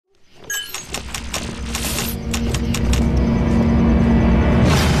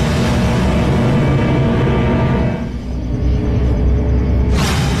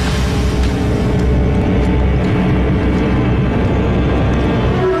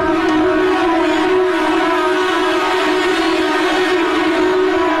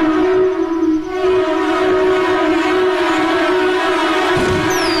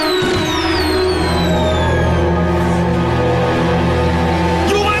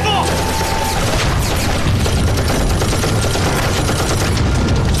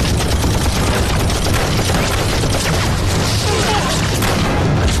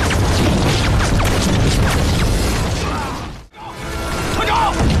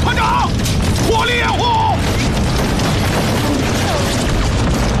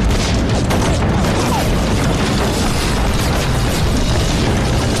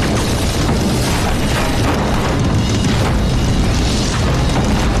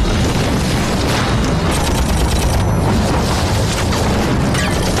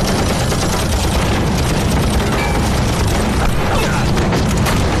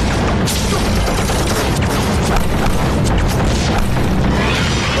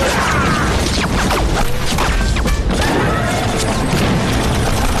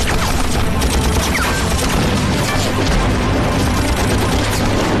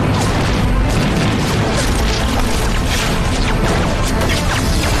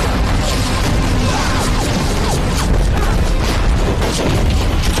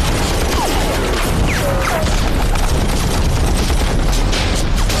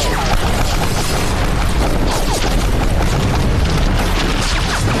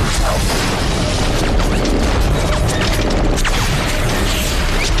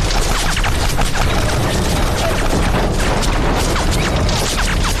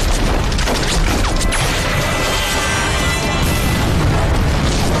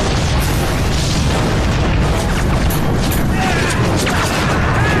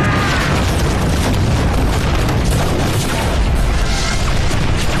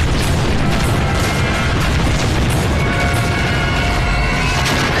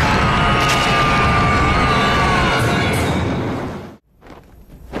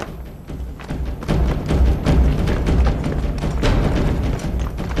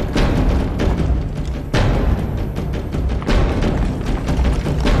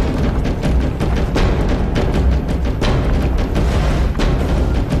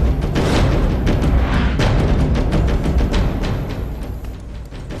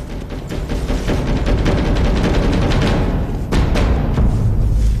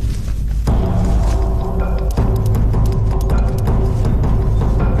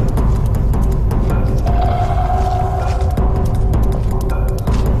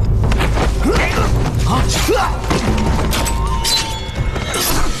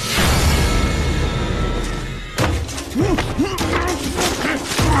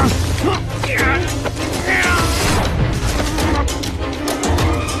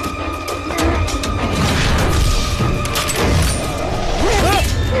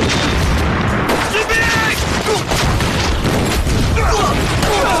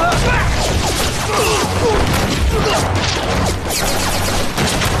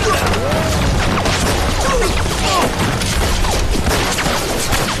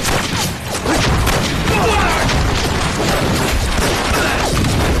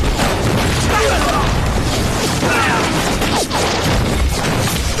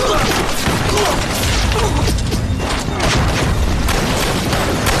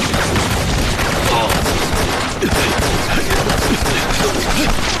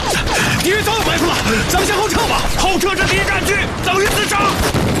们向后撤吧！后撤至敌占据，等于自杀。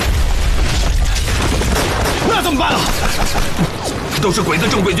那怎么办啊？都是鬼子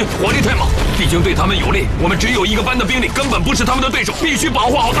正规军，火力太猛，敌情对他们有利。我们只有1个班的兵力，根本不是他们的对手，必须保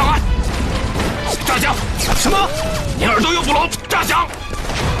护好档案。炸响！什么？你耳朵又不聋？炸响！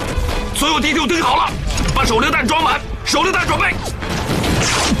所有敌兵听好了，把手榴弹装满，手榴弹准备。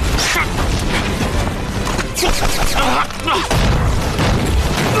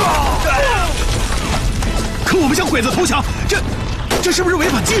可我们向鬼子投降，这是不是违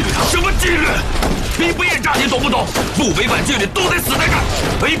反纪律啊？什么纪律？兵不厌诈，你懂不懂？不违反纪律都得死在这儿，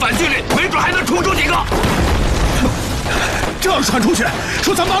违反纪律没准还能冲出几个。这要是传出去，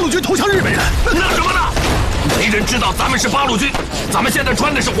说咱八路军投降日本人，那什么呢？没人知道咱们是八路军，咱们现在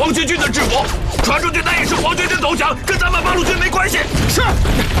穿的是皇军军的制服，传出去那也是皇军军投降，跟咱们八路军没关系。是，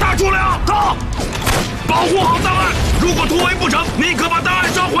大处领，到，保护好档案，如果突围不成，宁可把档案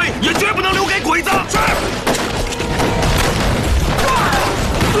烧毁，也绝不能留给鬼子。是。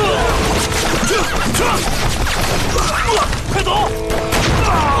快走！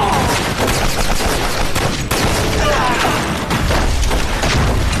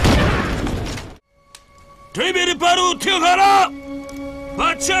对面的八路听好了，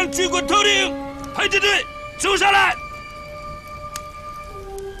把枪举过头顶，排着队走下来。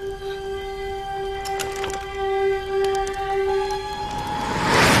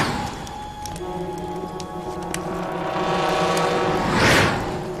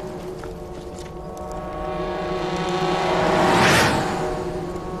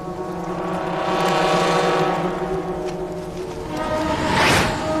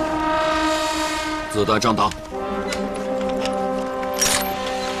子弹上膛。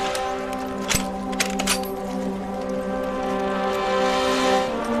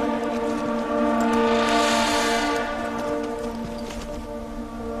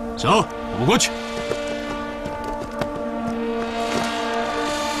走，我们过去。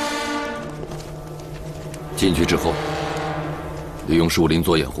进去之后，利用树林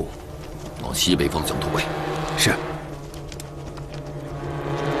做掩护，往西北方向突围。是。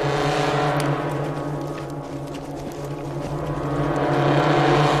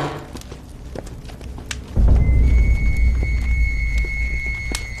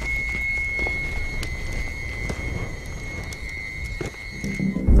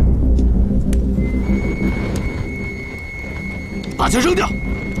把枪扔掉！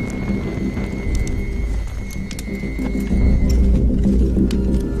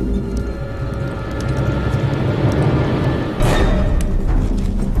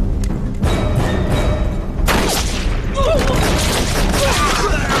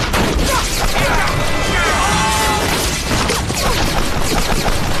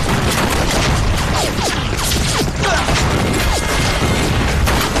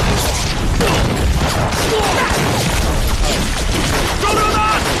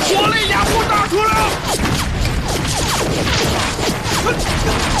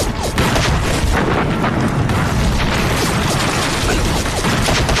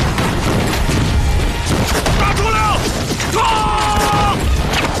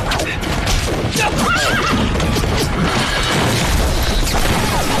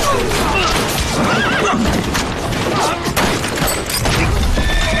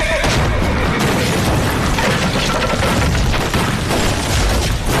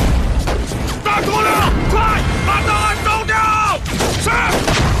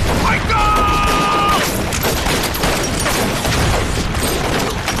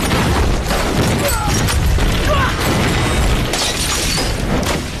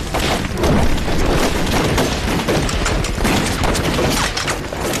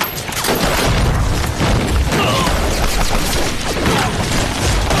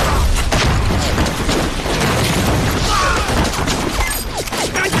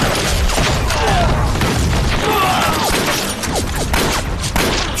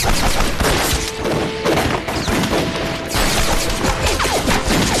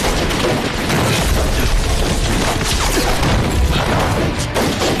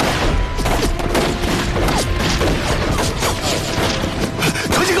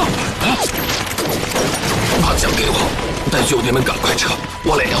兄弟们，赶快撤！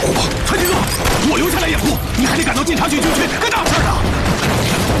我来掩护。传奇哥，我留下来掩护，你还得赶到晋察冀军区干大事呢。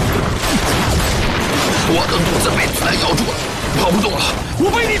我的肚子被子弹咬住了，跑不动了。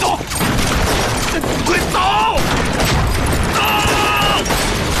我背你走。快走！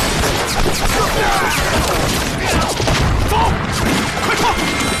走！快撤！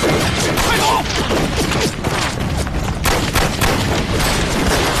快走！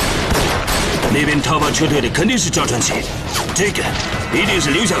那边逃跑撤退的肯定是赵传奇，这个一定是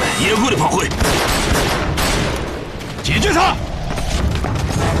留下来掩护的炮灰。解决他！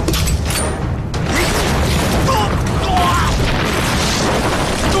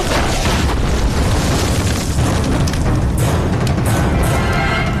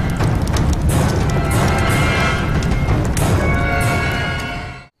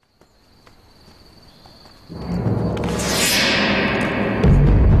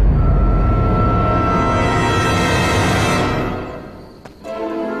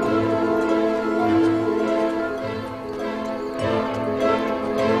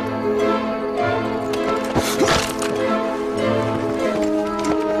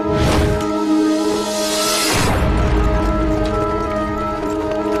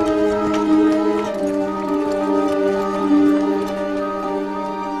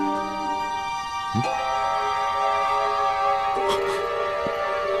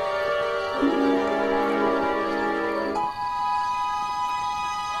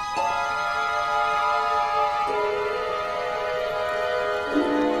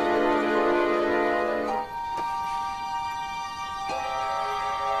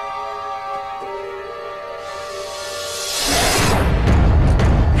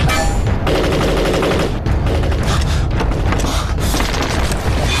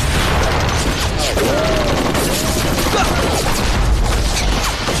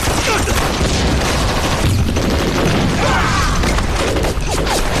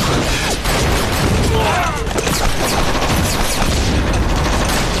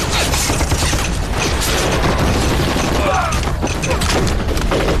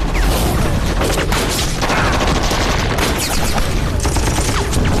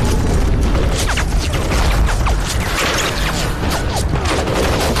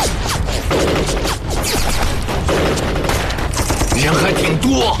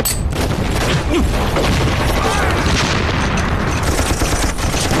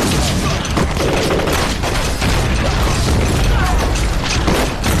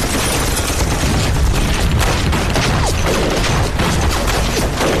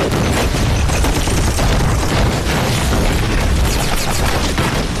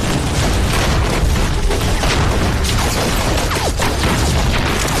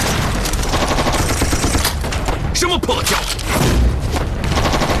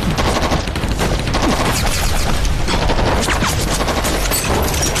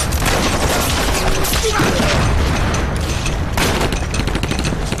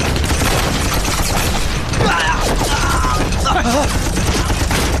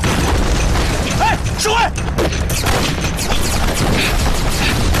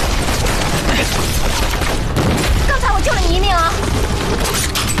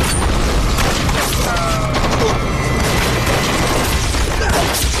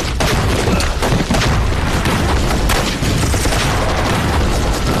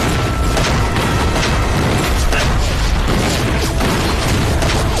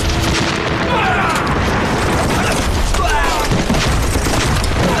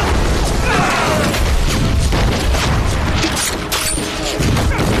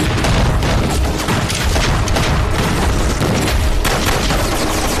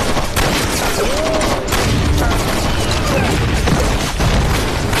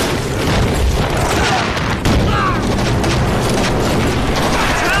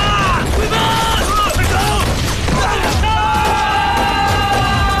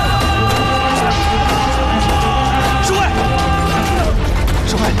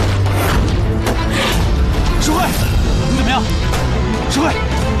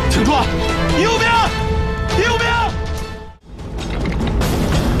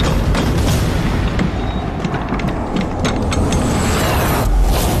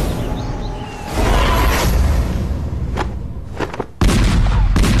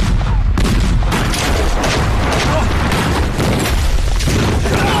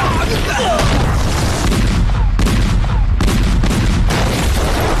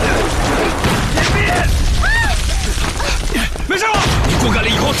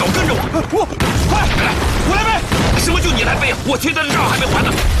我欠他的账还没还呢。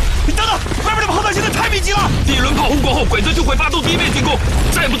你等等，外面的炮弹现在太密集了。第一轮炮轰过后，鬼子就会发动第一面进攻，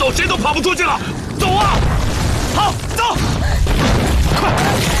再不走谁都跑不出去了。走啊！好，走，快！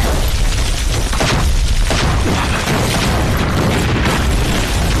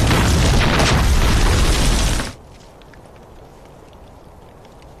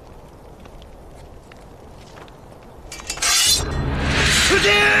出击！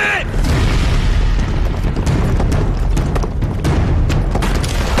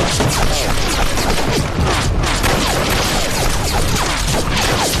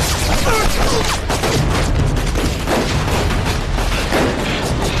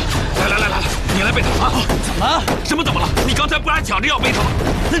 来，你来来背他啊！怎么了？什么怎么了？你刚才不还抢着要背他吗？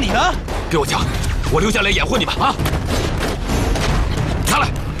那你呢？给我枪，我留下来掩护你们啊！下来，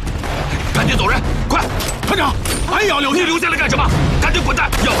赶紧走人，快！团长，还要留下？你留下来干什么？赶紧滚蛋，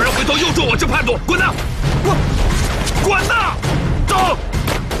要不然回头又说我是叛徒！滚蛋！滚蛋！走，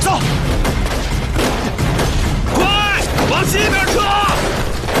走！快，往西边撤！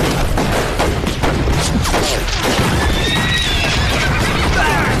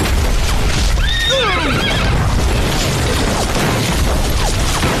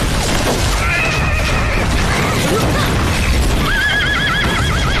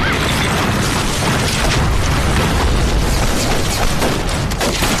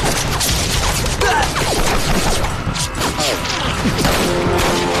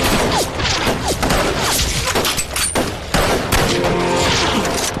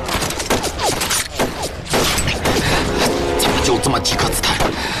就这么几颗子弹，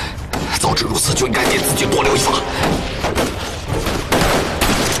早知如此，就应该给自己多留一发。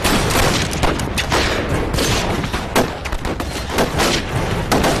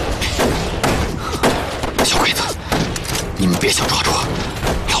小鬼子，你们别想抓住，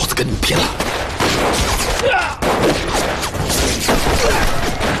老子跟你们拼了！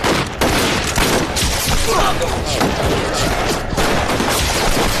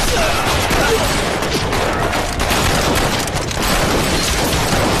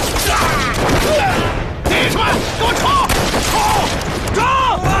弟兄们，给我冲！冲！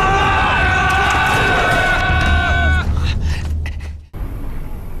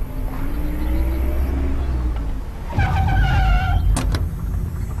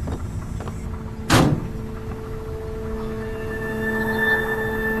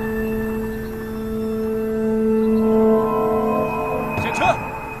下车！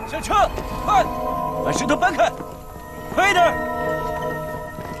下车！快，把石头搬开！快点！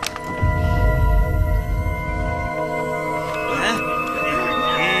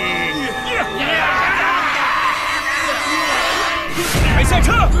快下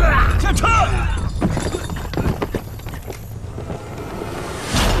车！下车！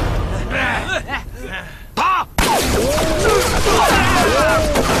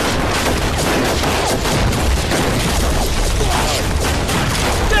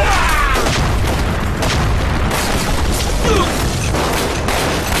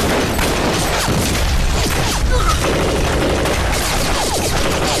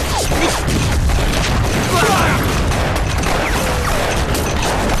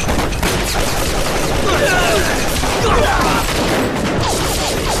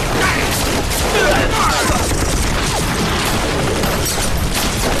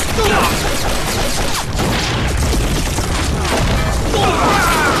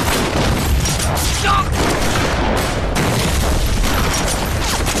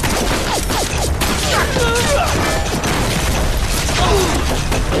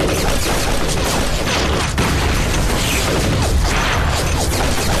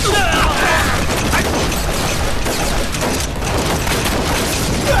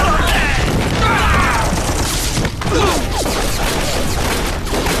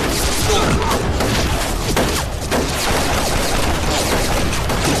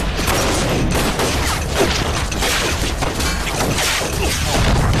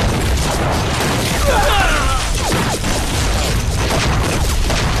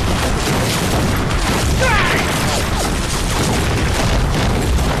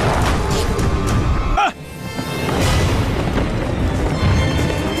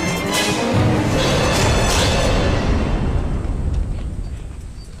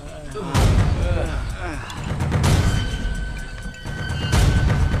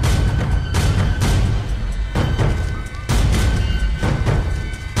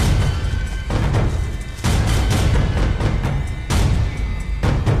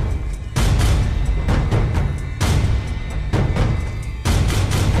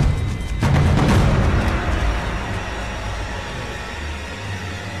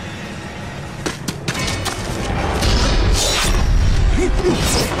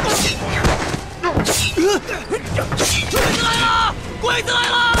打！鬼子来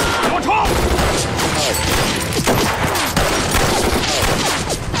了！给我冲！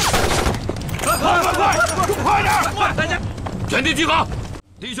快点！大家全体集合！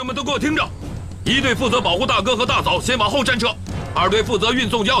弟兄们都给我听着，一队负责保护大哥和大嫂，先往后山车；二队负责运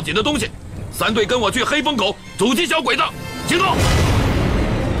送要紧的东西；三队跟我去黑风口阻击小鬼子。行动！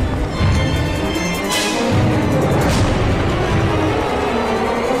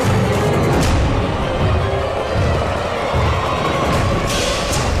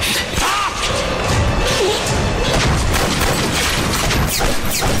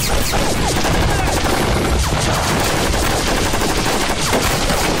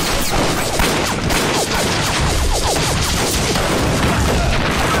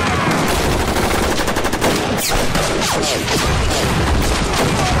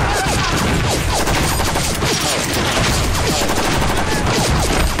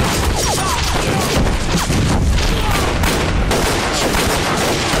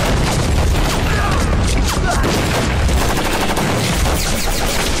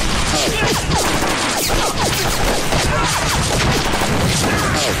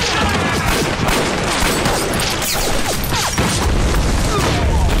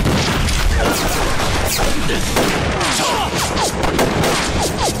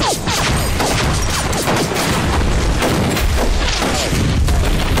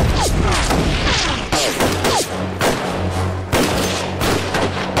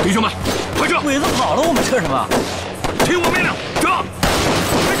弟兄们，快撤！鬼子跑了，我们撤什么？听我命令，撤！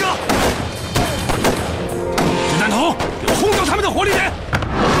快撤！子弹头，轰掉他们的火力点！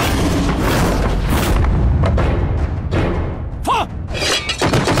放！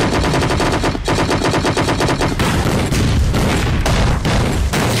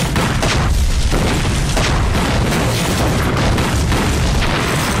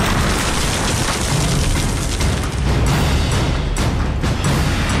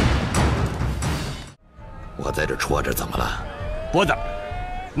我在这戳着，怎么了？脖子，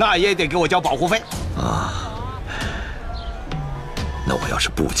那也得给我交保护费啊。那我要是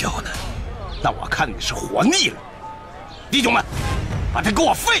不交呢？那我看你是活腻了。弟兄们，把他给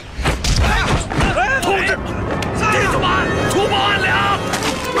我废！同志，弟兄们，除暴安良！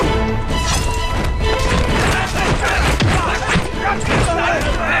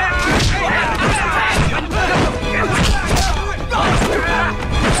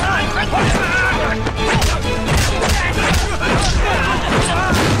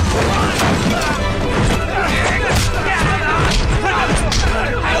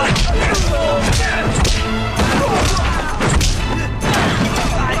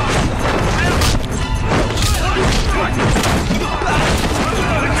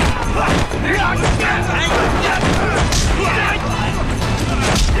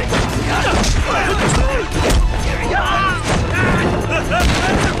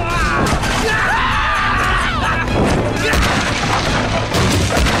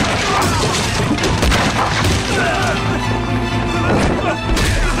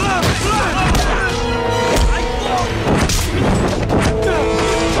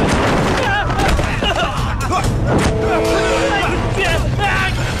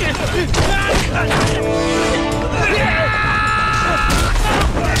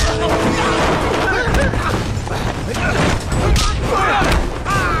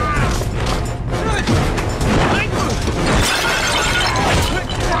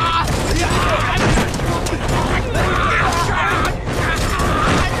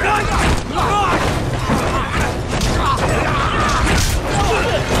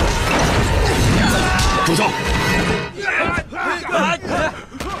住手！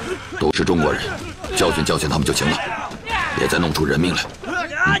都是中国人，教训教训他们就行了，别再弄出人命来。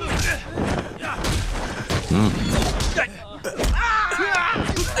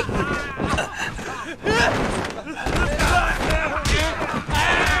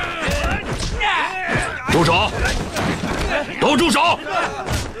住手！都住手！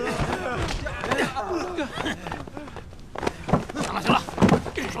行了行了，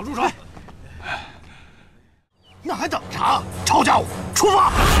住手住手！那还等啥？抄家伙，出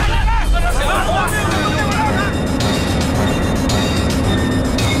发！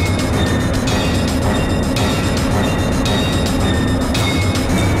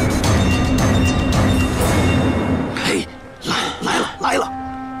嘿，来了！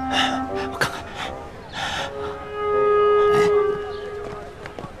我看看，哎，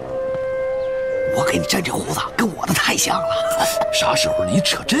我给你粘这胡子，跟我的太像了。啥时候你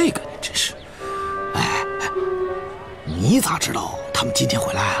扯这个？你真是。你咋知道他们今天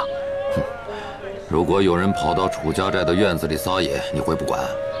会来啊？如果有人跑到楚家寨的院子里撒野，你会不管？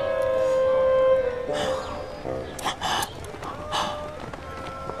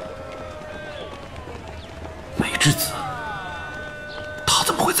美智子，他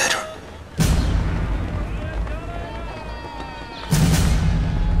怎么会在这儿？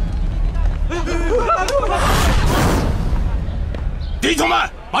弟兄们，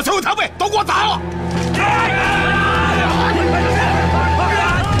把所有摊位都给我砸了！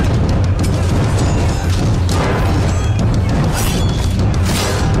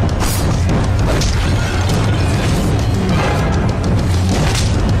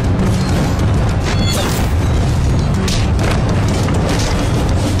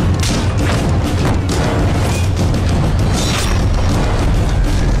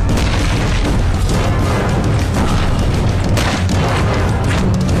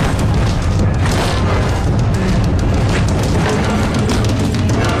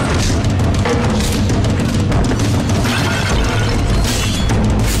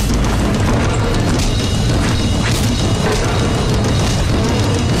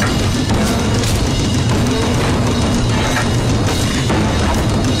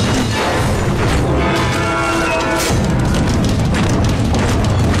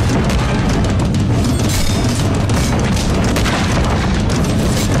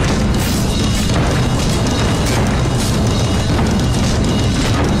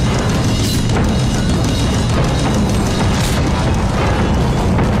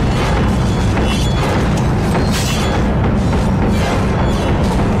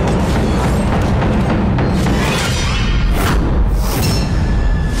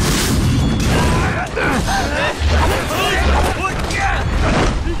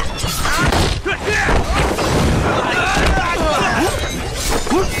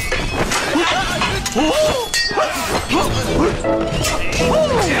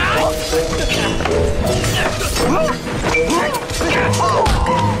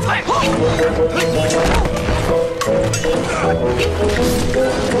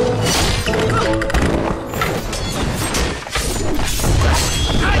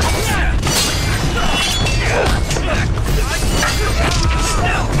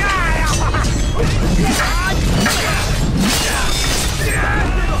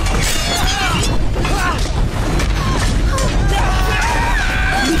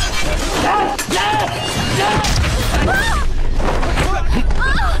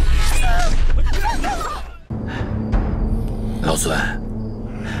老孙，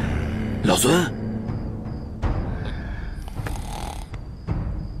老孙，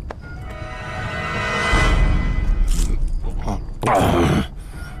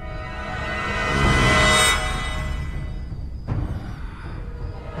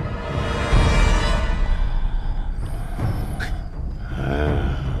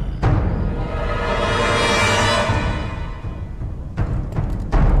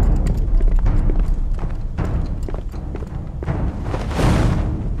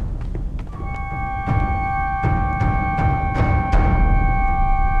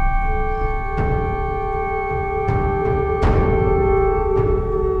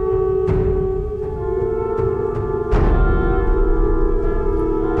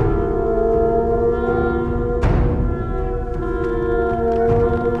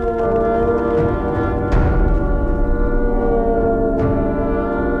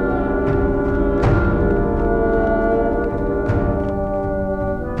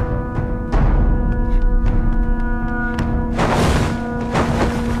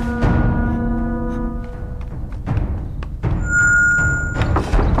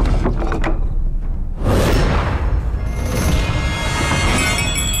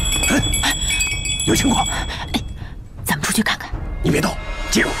有情况，咱们出去看看。你别动，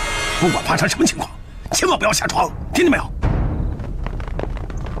记住，不管发生什么情况，千万不要下床，听见没有？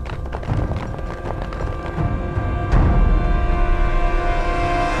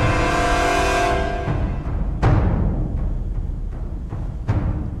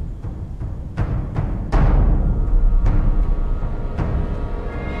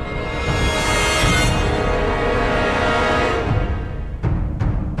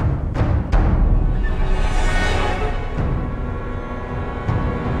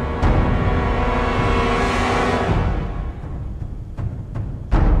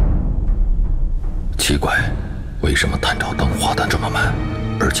奇怪，为什么探照灯滑得这么慢，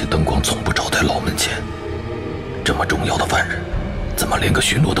而且灯光从不照在牢门前？这么重要的犯人，怎么连个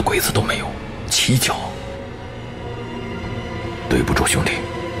巡逻的鬼子都没有？蹊跷！对不住，兄弟，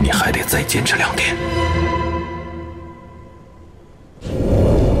你还得再坚持2天。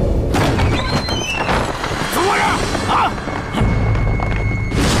怎么回事啊？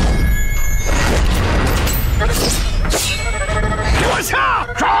给我下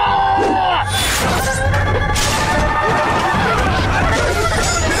手！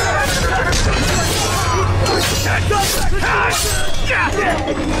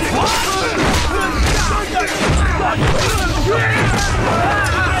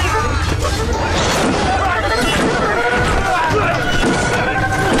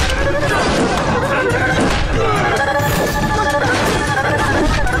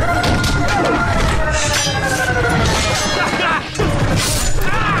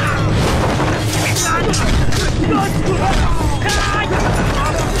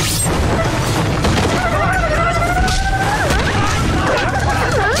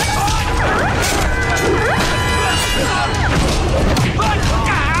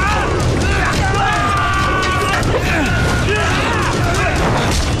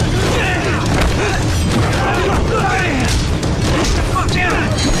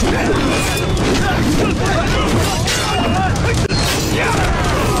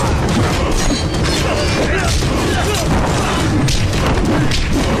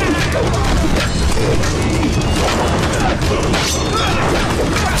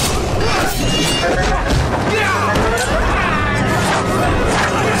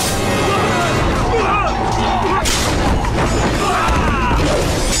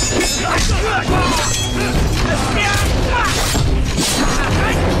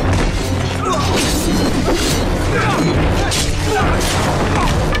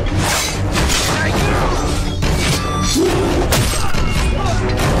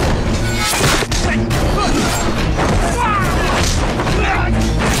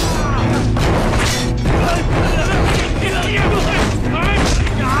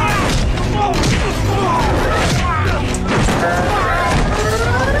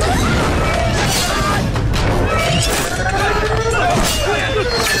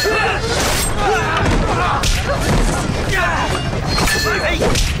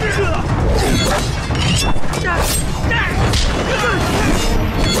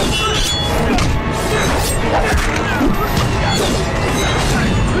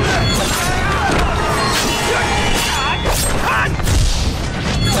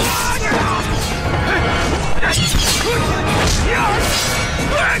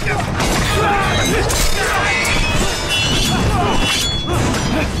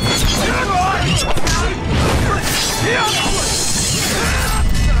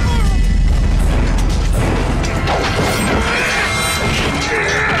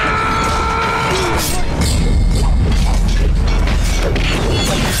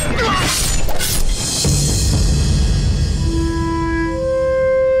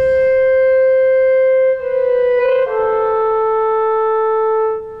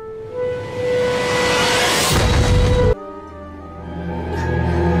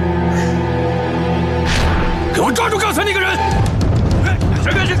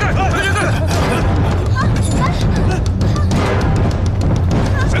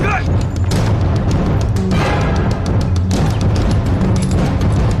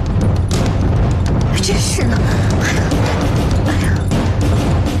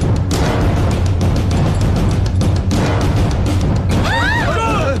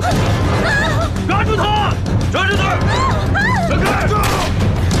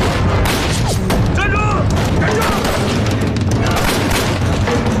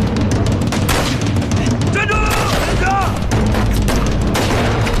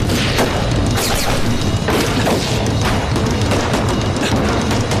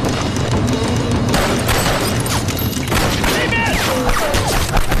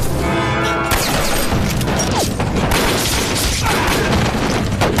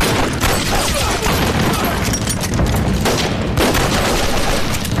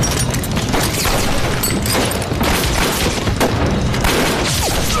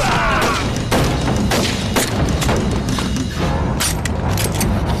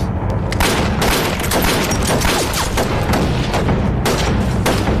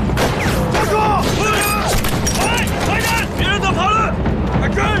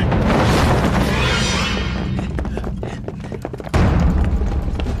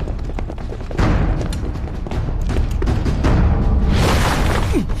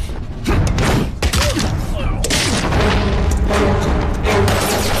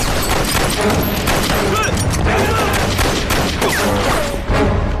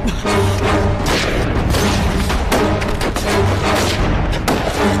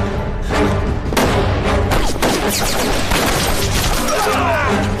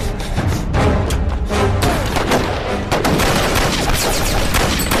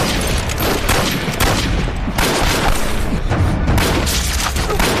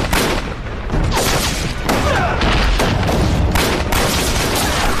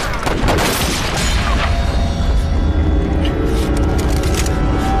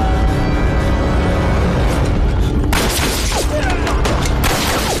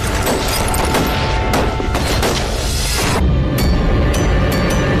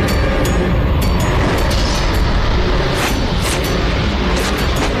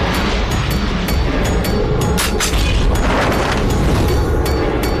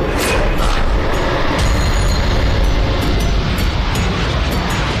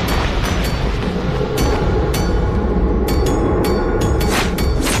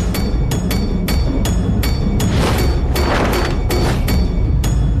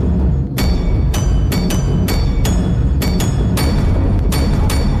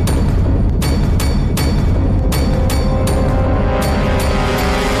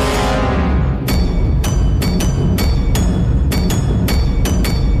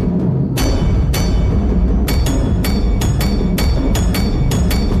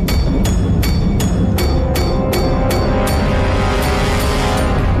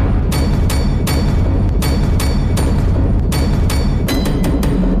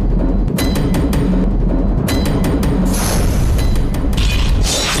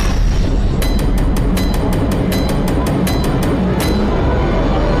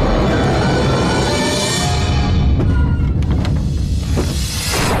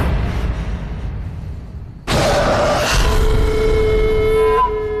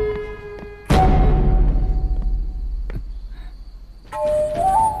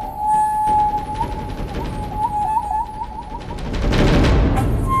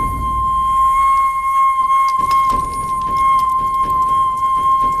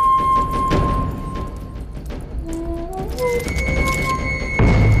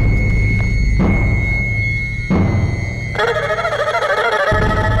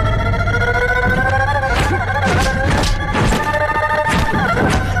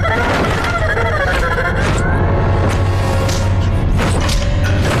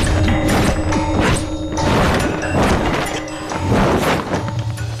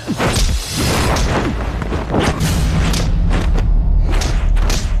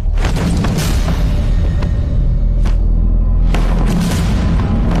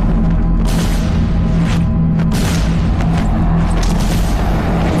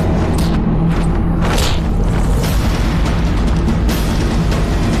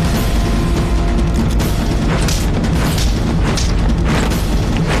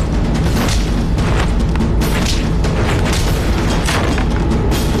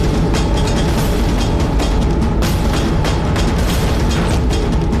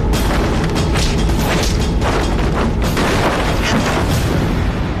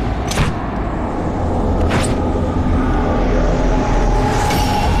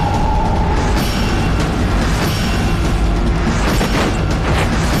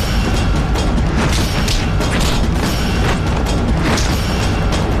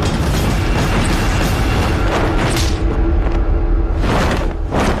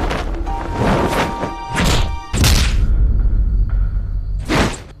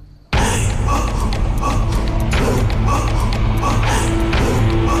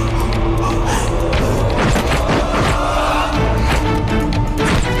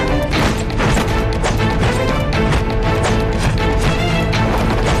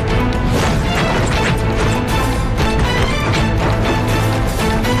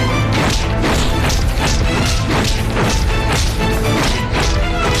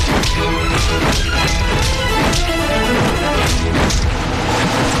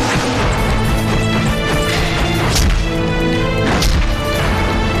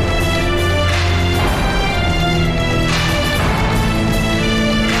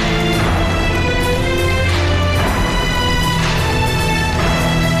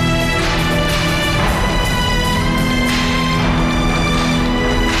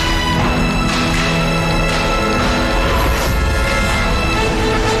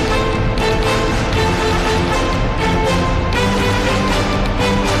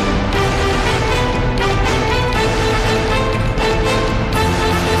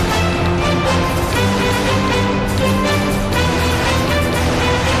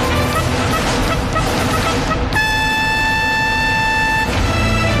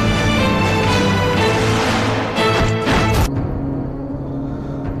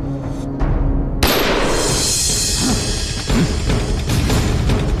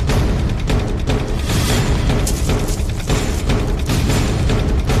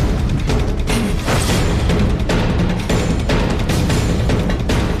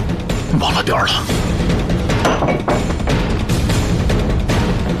忘了点儿了。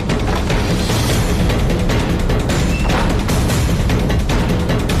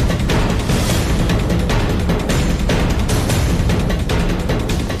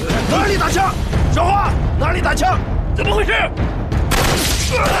哪里打枪？小花，哪里打枪？怎么回事？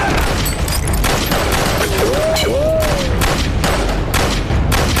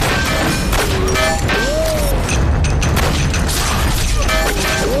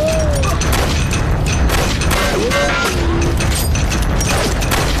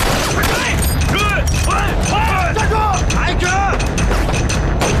 站住！抬着！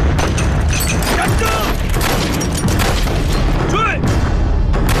站住！追！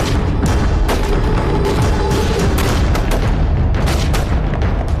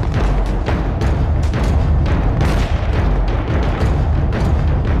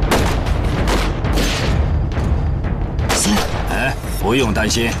哎，不用担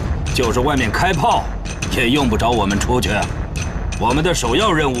心，就是外面开炮，也用不着我们出去。我们的首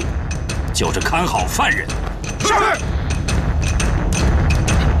要任务就是看好犯人。 是。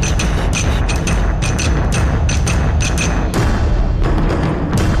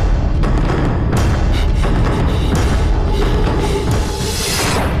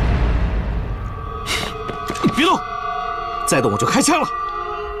别动，再动我就开枪了。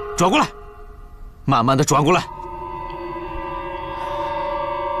转过来，慢慢的转过来。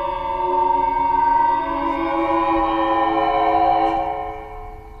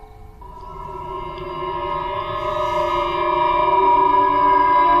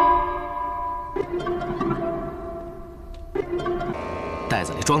 袋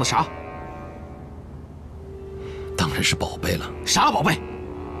子里装的啥？当然是宝贝了。啥宝贝？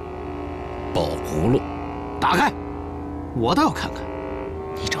宝葫芦。打开，我倒要看看，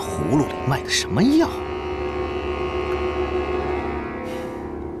你这葫芦里卖的什么药？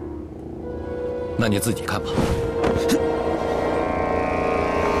那你自己看吧。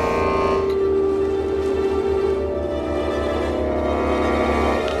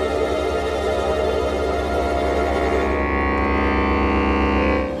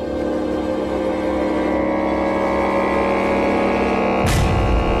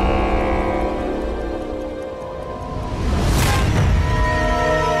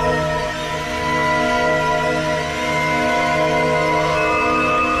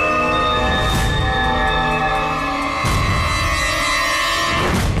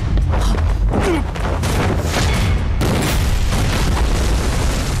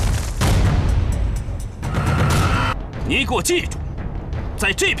 你给我记住，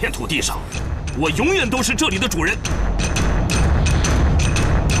在这片土地上，我永远都是这里的主人。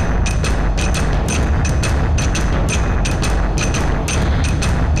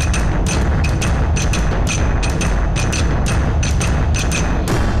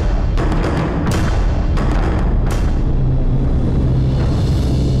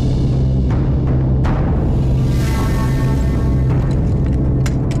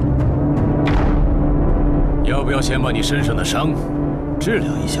要不要先把你身上的伤治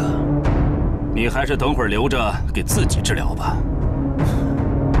疗一下？你还是等会儿留着给自己治疗吧。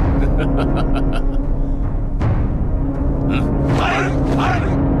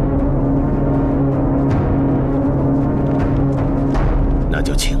那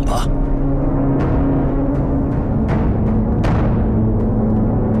就请吧。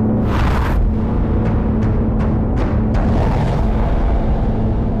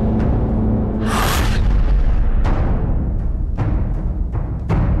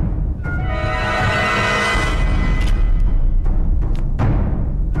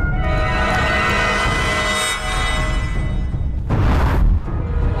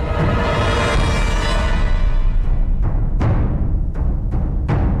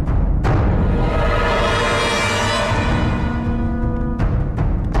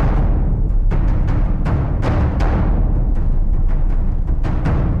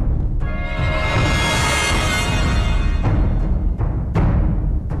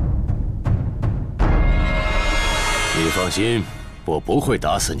你放心，我不会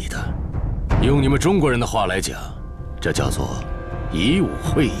打死你的。用你们中国人的话来讲，这叫做以武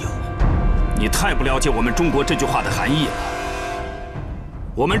会友。你太不了解我们中国这句话的含义了。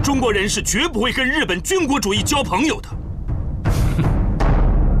我们中国人是绝不会跟日本军国主义交朋友的。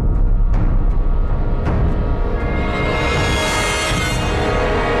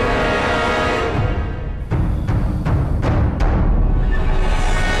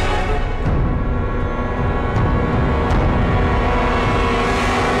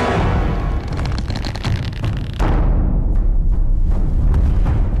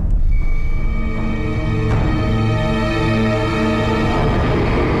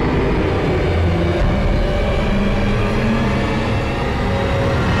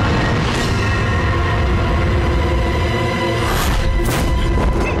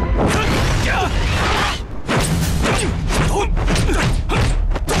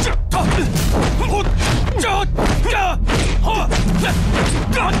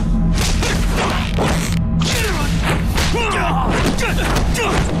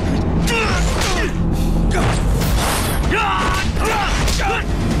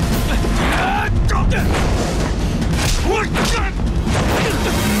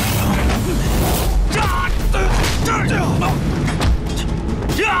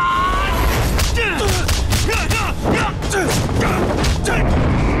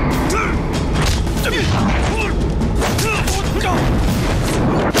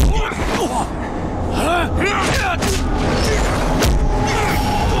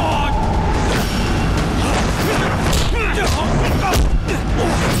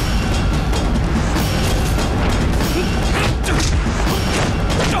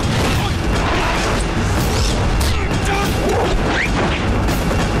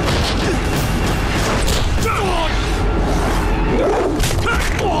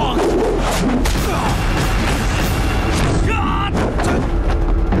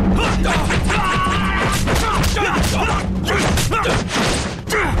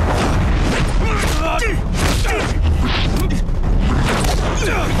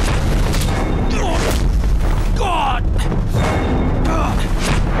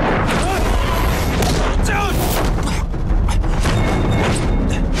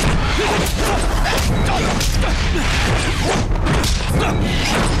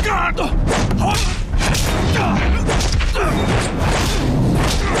走，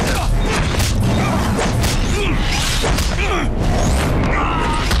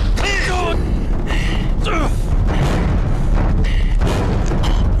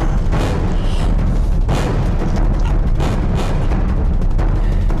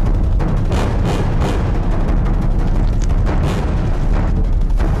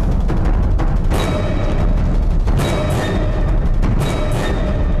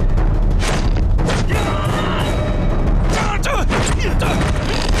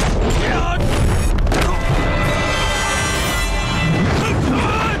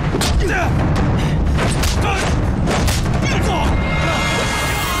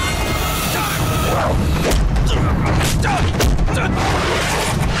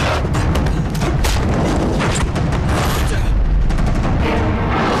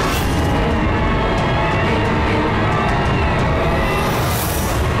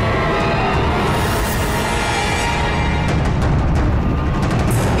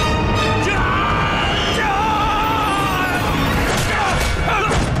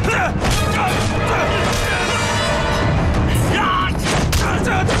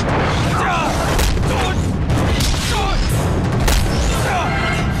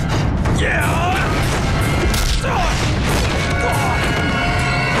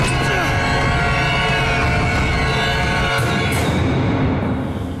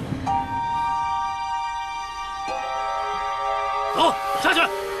下去！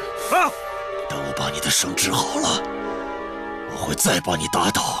啊！等我把你的手治好了，我会再把你打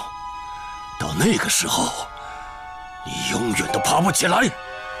倒。到那个时候，你永远都爬不起来。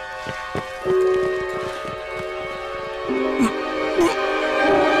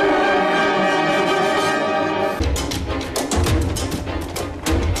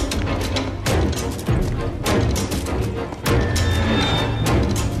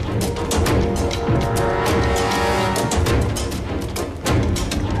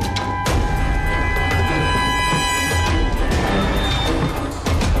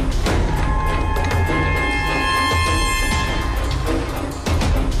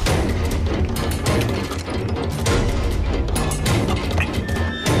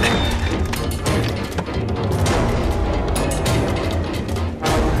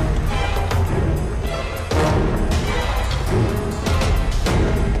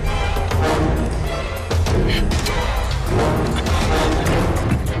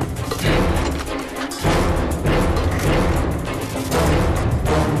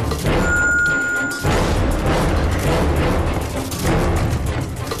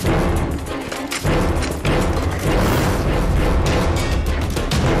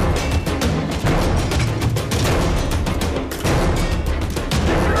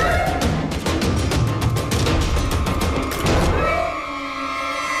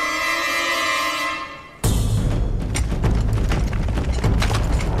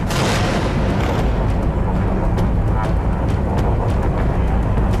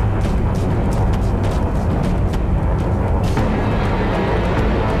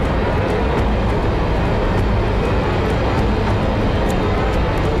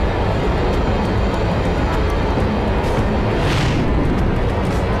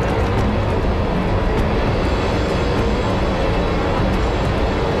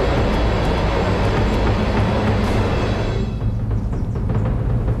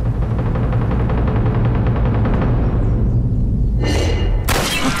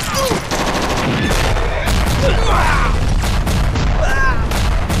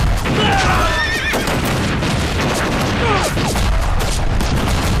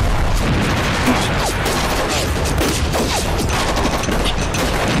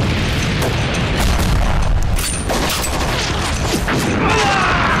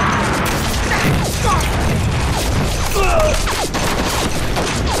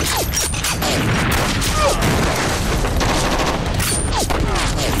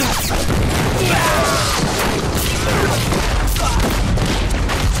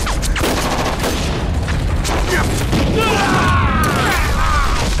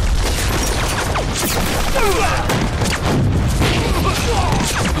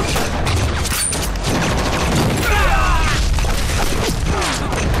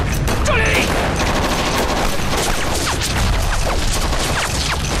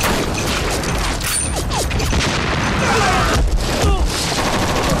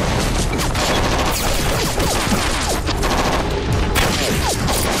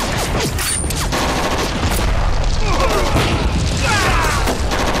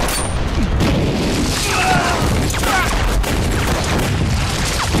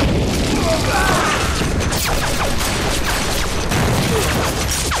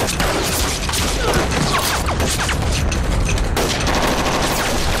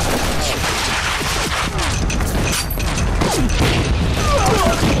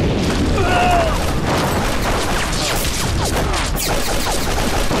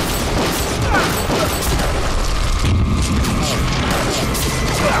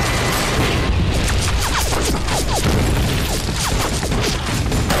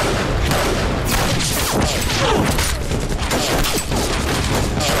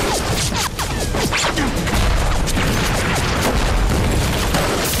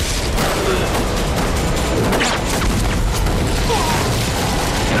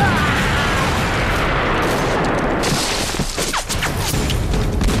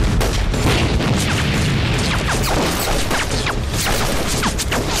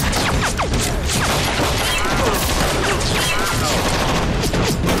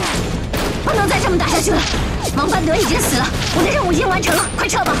段德已经死了，我的任务已经完成了，快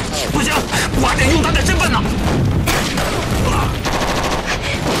撤吧！不行，我还得用他的身份呢。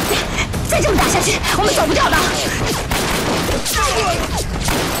再这么打下去，我们走不掉的。小心！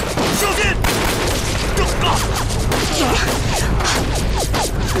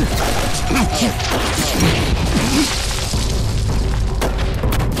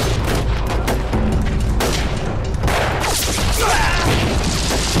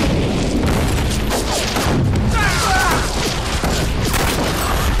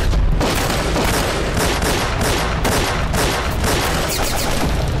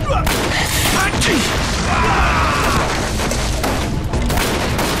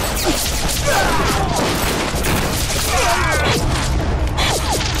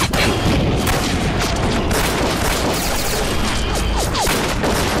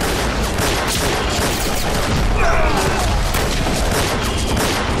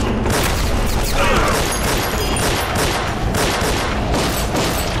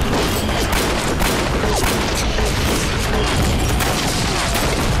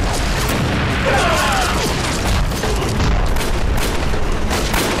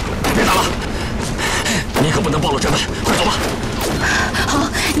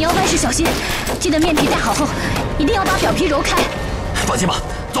小心，记得面皮戴好后，一定要把表皮揉开。放心吧，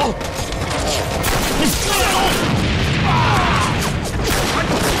走。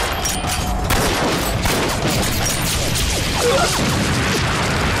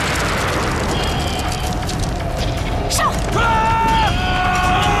上！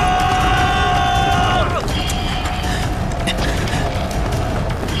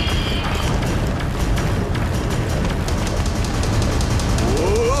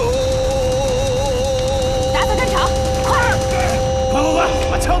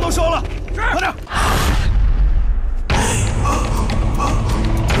枪都收了，快点！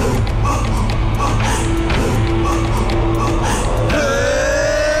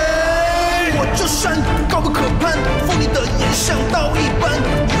我这山高不可攀，锋利的眼像刀一般，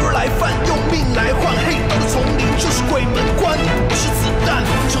一日来犯，用命来换。黑道的丛林就是鬼门关，我是子弹，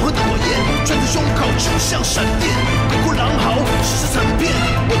仇恨的火焰穿在胸口，就像闪电。鬼哭狼嚎，世事残变，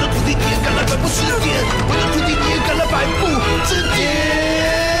我的土地你也敢来百步之巅，我的土地你也敢来百步之巅。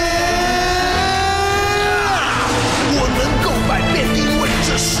我能够百变，因为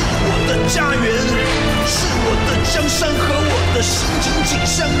这是我的家园，是我的江山和我的心紧紧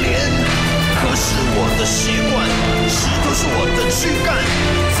相连。河是我的血管，石头是我的躯干，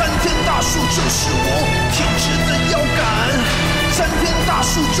参天大树就是我挺直的腰杆，参天大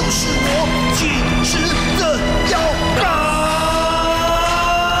树就是我挺直的腰杆。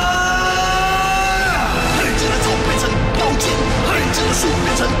嘿，这个草变成刀剑，嘿，这个树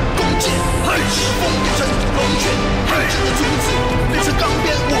变成弓箭，嘿，风变成龙卷，嘿，这个竹子变成钢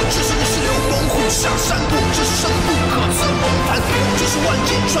鞭。我就是逆势流猛虎下山，我就是深不可测龙潭，我就是万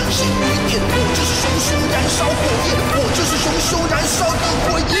箭穿心雨点，我就是熊熊燃烧火焰，我就是熊熊燃烧的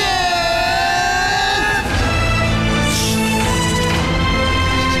火焰。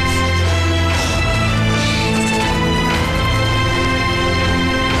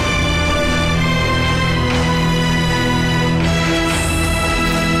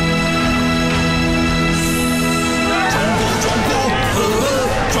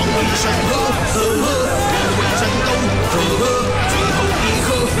山河，无畏战斗，最后一刻，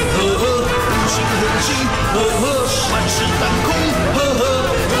五星红旗，万世弹空，永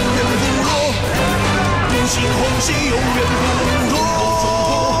远不落，五星红旗永远不落。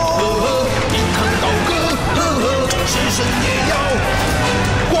你看刀割，只身也要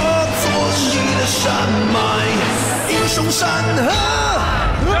化作你的山脉，英雄山河。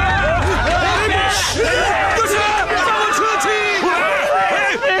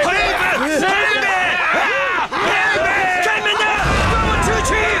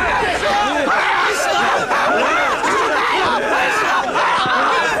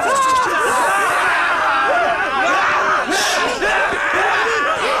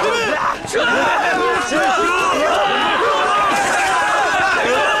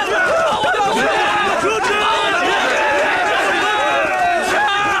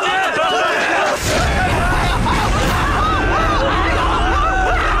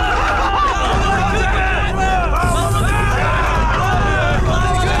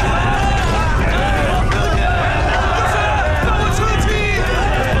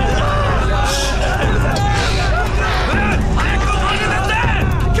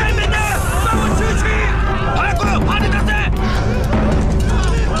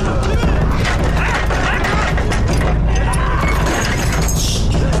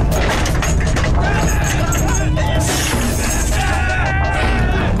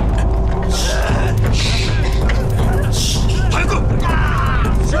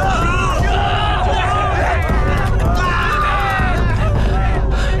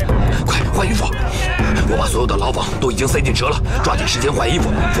都已经塞进车了，抓紧时间换衣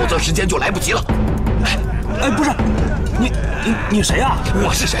服，否则时间就来不及了。哎，不是，你谁呀？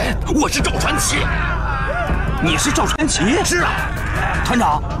我是谁？我是赵传奇。你是赵传奇？是啊。团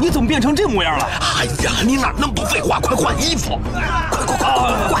长，你怎么变成这模样了？哎呀，你哪那么多废话？快换衣服！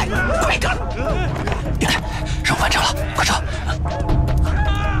快点！别看，上饭车了，快撤！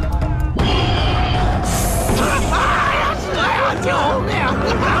哎呀，车呀！救命！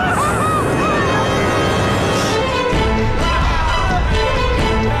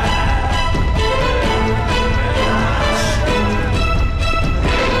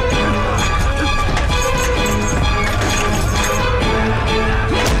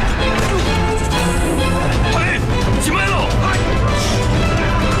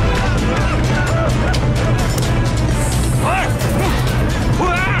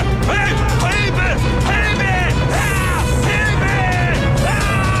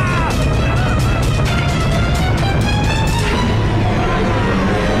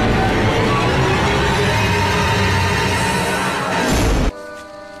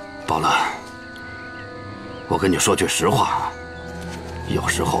我跟你说句实话啊，有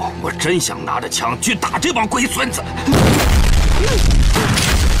时候我真想拿着枪去打这帮龟孙子。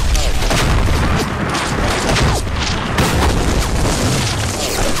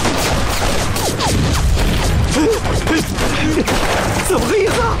怎么个意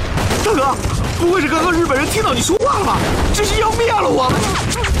思啊，大哥？不会是刚刚日本人听到你说话了吧？这是要灭了我们！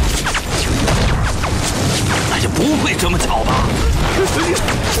那也不会这么巧吧？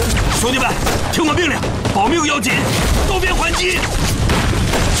兄弟们，听我命令，保命要紧，都别还击！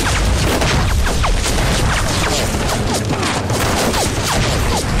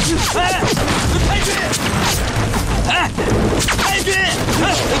哎，太君！哎，太君！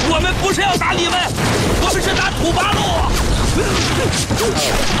我们不是要打你们，我们是打土八路。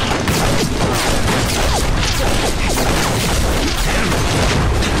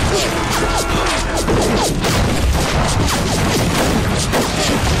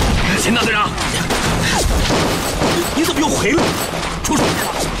秦大队长，你怎么又回来了？出什么事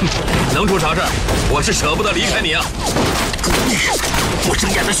了？能出啥事？我是舍不得离开你啊！不睁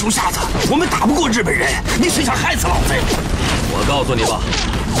眼的熊瞎子，我们打不过日本人，你是想害死老子？我告诉你吧，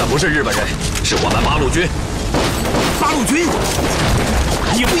那不是日本人，是我们八路军。八路军？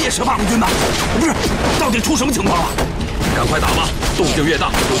你不也是八路军吗？不是，到底出什么情况了？赶快打吧，动静越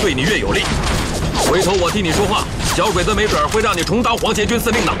大，就对你越有利。回头我替你说话，小鬼子没准会让你重当皇协军司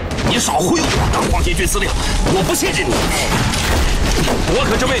令的。你少忽悠我，当皇协军司令，我不信任你。我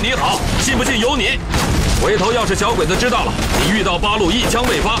可是为你好，信不信由你。回头要是小鬼子知道了你遇到八路一枪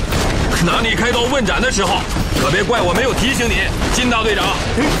未发，拿你开刀问斩的时候，可别怪我没有提醒你，金大队长。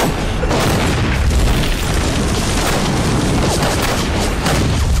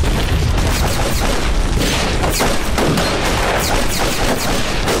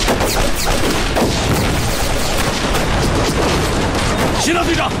新大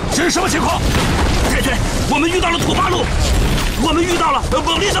队长，这是什么情况？太君，我们遇到了土八路，我们遇到了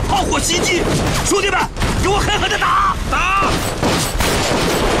猛烈的炮火袭击，兄弟们，给我狠狠的打！打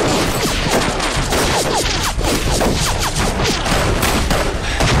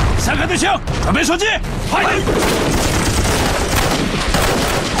！3个队形，准备射击！快！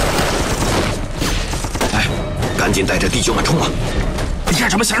哎，赶紧带着弟兄们冲啊！你干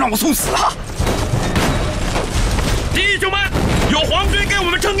什么？想让我送死啊？弟兄们，有皇军给我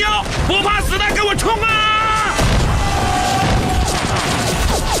们撑腰，不怕死的给我冲啊！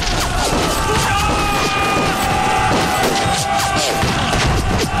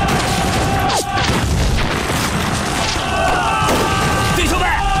弟兄们，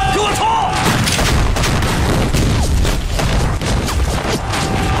给我冲！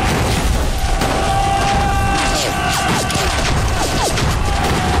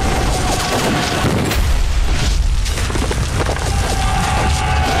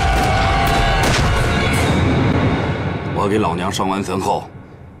我给老娘上完坟后，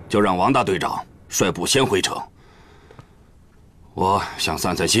就让王大队长率部先回城。我想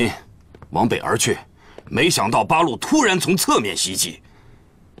散散心，往北而去，没想到八路突然从侧面袭击，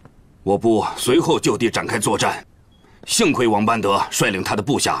我部随后就地展开作战。幸亏王班德率领他的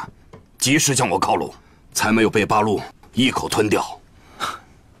部下及时将我靠拢，才没有被八路一口吞掉。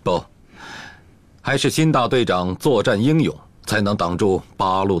不，还是辛大队长作战英勇，才能挡住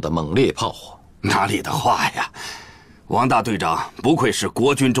八路的猛烈炮火。哪里的话呀！王大队长不愧是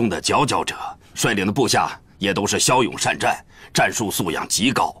国军中的佼佼者，率领的部下也都是骁勇善战，战术素养极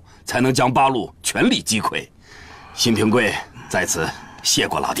高，才能将八路全力击溃。辛平贵在此谢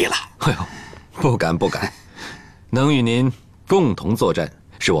过老弟了。哎呦，不敢不敢，能与您共同作战，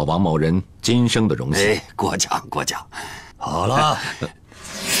是我王某人今生的荣幸。过奖过奖。好了，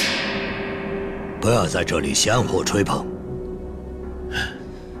不要在这里相互吹捧。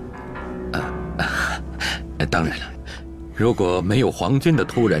当然了，如果没有皇军的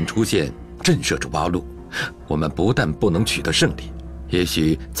突然出现，震慑住八路，我们不但不能取得胜利，也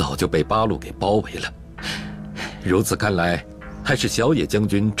许早就被八路给包围了。如此看来，还是小野将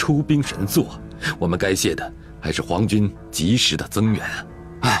军出兵神速啊！我们该谢的还是皇军及时的增援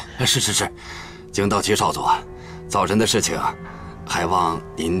啊！是，敬到齐少佐，早晨的事情，还望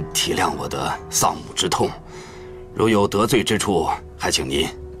您体谅我的丧母之痛，如有得罪之处，还请您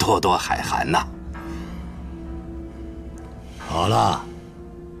多多海涵呐。好了，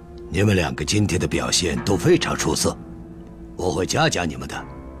你们两个今天的表现都非常出色，我会嘉奖你们的。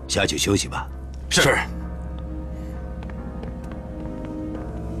下去休息吧。是。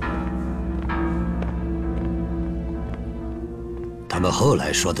他们后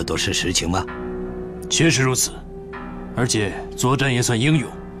来说的都是实情吗？确实如此，而且作战也算英勇，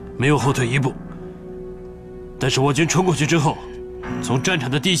没有后退一步。但是我军冲过去之后，从战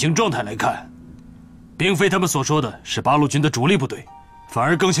场的地形状态来看，并非他们所说的是八路军的主力部队，反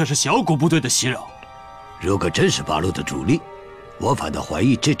而更像是小股部队的袭扰。如果真是八路的主力，我反倒怀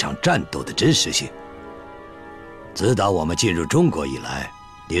疑这场战斗的真实性。自打我们进入中国以来，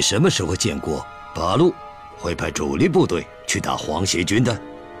你什么时候见过八路会派主力部队去打皇协军的？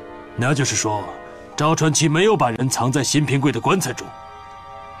那就是说，赵传奇没有把人藏在新平贵的棺材中，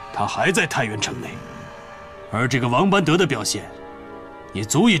他还在太原城内。而这个王班德的表现，也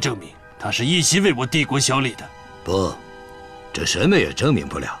足以证明他是一心为我帝国效力的。不，这什么也证明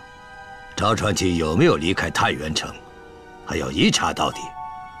不了。赵传奇有没有离开太原城，还要一查到底。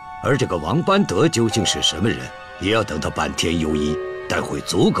而这个王班德究竟是什么人，也要等到坂田优一带回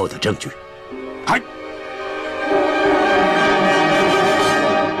足够的证据。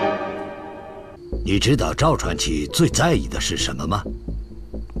你知道赵传奇最在意的是什么吗？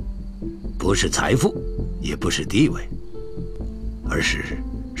不是财富，也不是地位，而是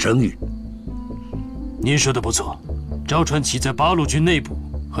声誉。您说的不错，赵传奇在八路军内部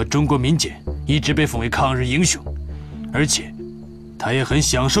和中国民间一直被封为抗日英雄，而且他也很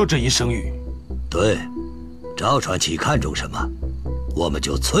享受这一声誉。对，赵传奇看重什么，我们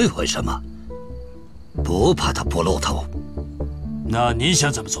就摧毁什么，不怕他不露头。那你想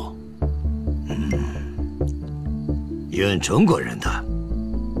怎么做？愿中国人的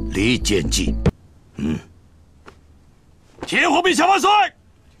离间计。铁虎陛下万岁！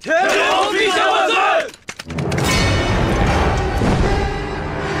铁虎陛下万岁！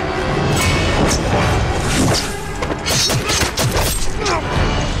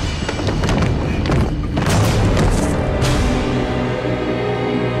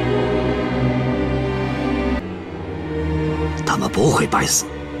他们不会白死，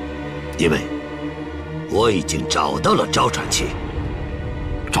因为我已经找到了赵传奇。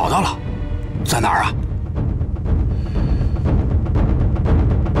找到了，在哪儿啊？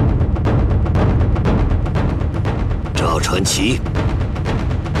赵传奇，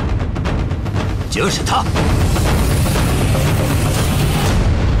就是他。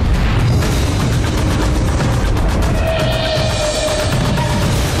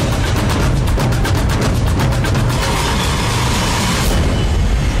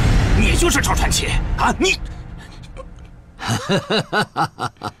你就是赵传奇啊！你，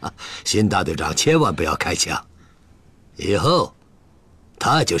辛大队长千万不要开枪，以后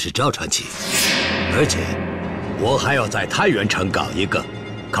他就是赵传奇，而且我还要在太原城搞一个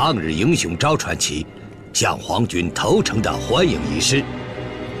抗日英雄赵传奇向皇军投诚的欢迎仪式。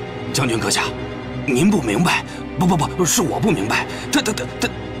将军阁下，您不明白，不，是我不明白，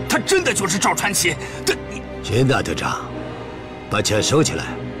他真的就是赵传奇。辛大队长，把枪收起来。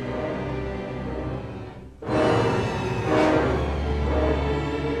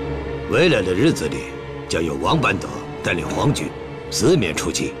未来的日子里，将由王班德带领皇军四面出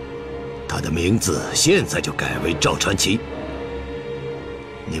击，他的名字现在就改为赵传奇。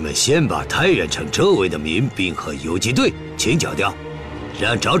你们先把太原城周围的民兵和游击队清剿掉，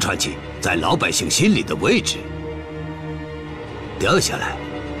让赵传奇在老百姓心里的位置掉下来，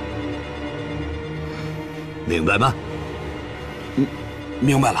明白吗？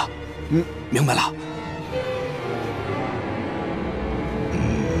明白了，明白了。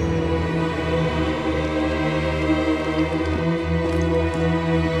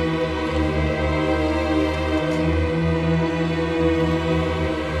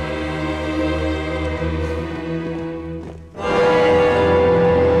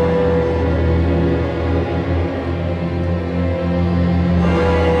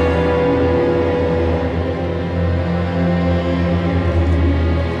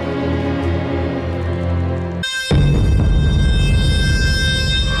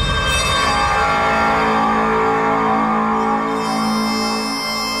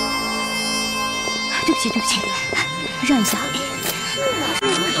对不起，对不起，让一下。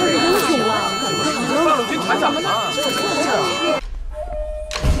八路军团长啊！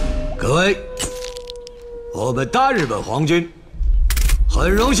各位，我们大日本皇军很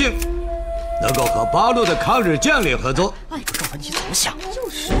荣幸能够和八路的抗日将领合作。哎，赵传奇怎么想？就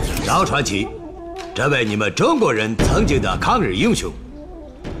是赵传奇，这位你们中国人曾经的抗日英雄，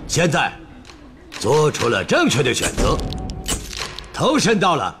现在做出了正确的选择，投身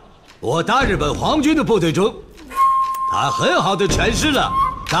到了我大日本皇军的部队中。他很好的诠释了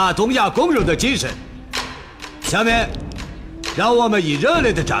大东亚共荣的精神。下面，让我们以热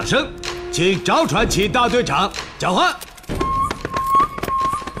烈的掌声，请赵传奇大队长讲话。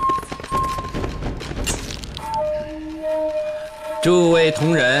诸位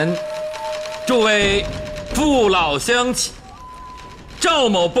同仁，诸位父老乡亲，赵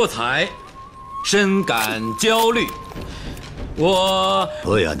某不才，深感焦虑。我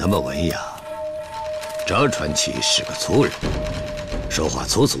不要那么文雅。赵传奇是个粗人，说话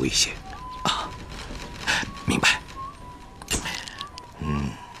粗俗一些。啊，明白。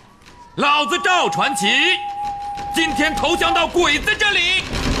老子赵传奇今天投降到鬼子这里。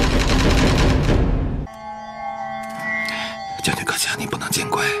将军阁下，您不能见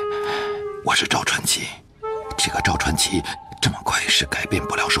怪，我是赵传奇。这个赵传奇这么快是改变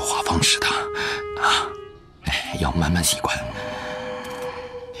不了说话方式的啊，要慢慢习惯。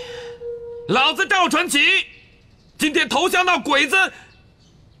老子赵传奇今天投降到鬼子，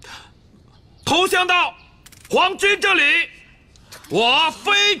投降到皇军这里，我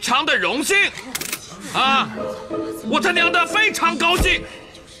非常的荣幸啊！我他娘的非常高兴，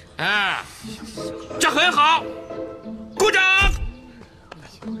哎，这很好，鼓掌！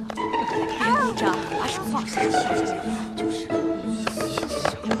鼓掌，把手放下。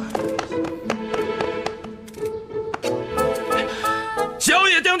小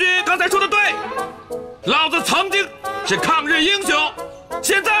野将军刚才说的对，老子曾经是抗日英雄，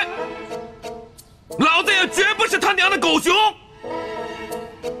现在老子也绝不是他娘的狗熊。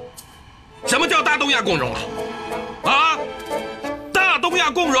什么叫大东亚共荣啊？大东亚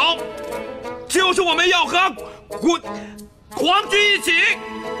共荣就是我们要和皇军一起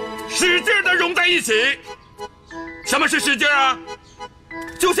使劲的融在一起。什么是使劲啊？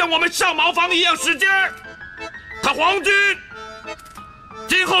就像我们上茅房一样使劲儿。他皇军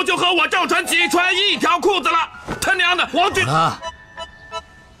今后就和我赵传奇穿一条裤子了，他娘的皇军！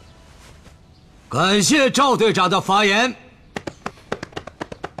感谢赵队长的发言，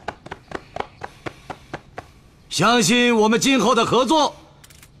相信我们今后的合作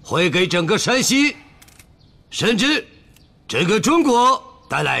会给整个山西，甚至整个中国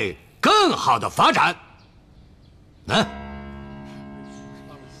带来更好的发展。来。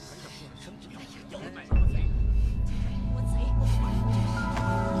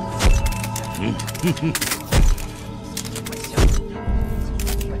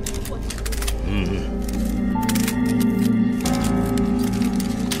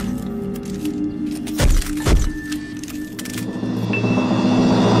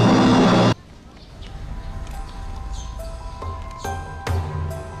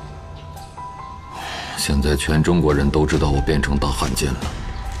现在全中国人都知道我变成大汉奸了，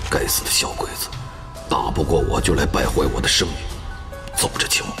该死的小鬼子，打不过我就来败坏我的声誉，走着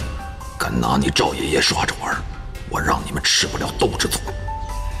瞧！敢拿你赵爷爷耍着玩，我让你们吃不了兜着走！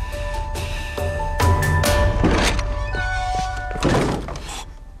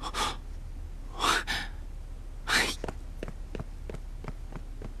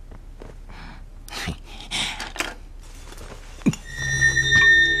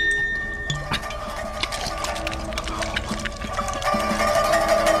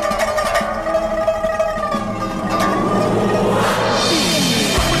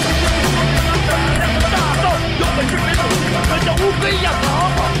像乌龟一样。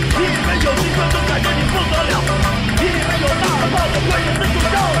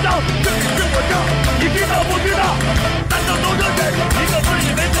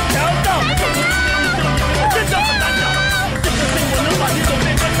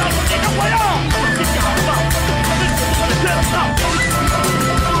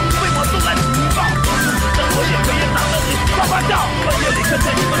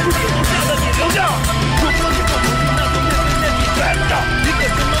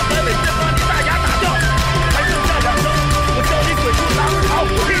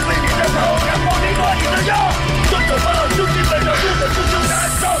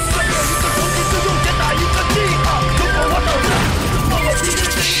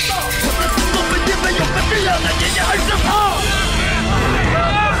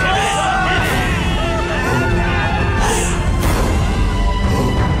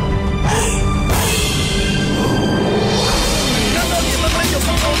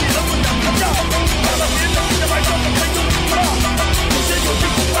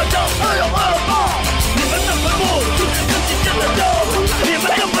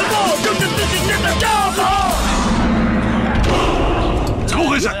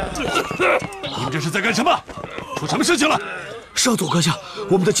是在干什么？出什么事情了？少佐阁下，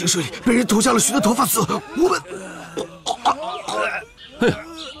我们的井水里被人吐下了许多头发丝，我们……哎呀，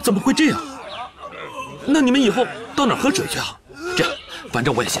怎么会这样？那你们以后到哪儿喝水去啊？这样，反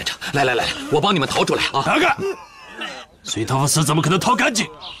正我也闲着，来，我帮你们掏出来啊！大哥，水头发丝怎么可能掏干净？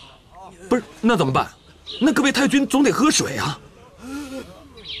不是，那怎么办？那各位太君总得喝水啊！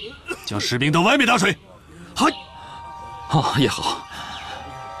叫士兵到外面打水。好，哦，也好。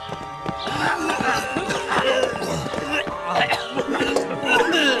哎呀，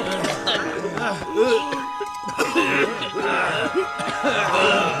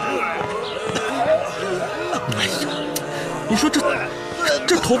你说这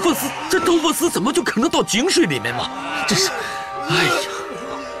头发丝怎么就可能到井水里面嘛？这是，哎呀，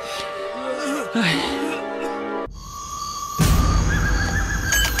哎。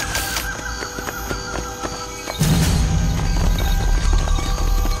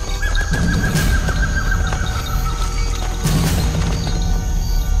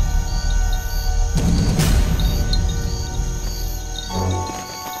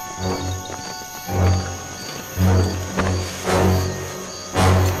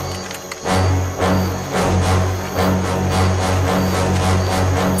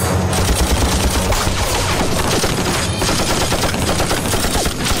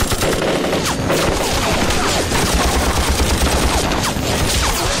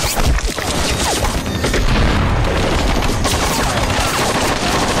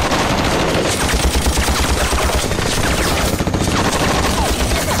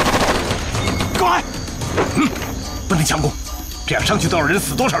强攻，这样上去多少人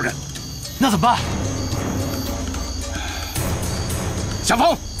死多少人，那怎么办？下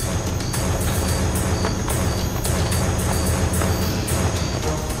风！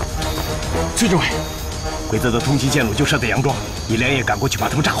崔政委，鬼子的通缉线路就设在杨庄，你连夜赶过去把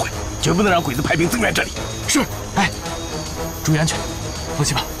他们炸毁，绝不能让鬼子派兵增援这里。是。哎，注意安全，放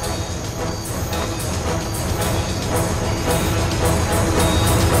心吧。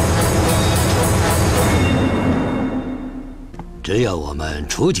只要我们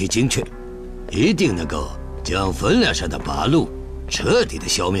出其精确，一定能够将分量上的八路彻底的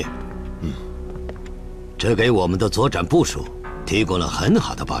消灭。这给我们的作战部署提供了很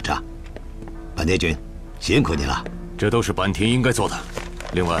好的保障。坂田君，辛苦你了。这都是坂田应该做的。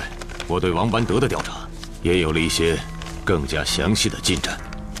另外，我对王班德的调查也有了一些更加详细的进展。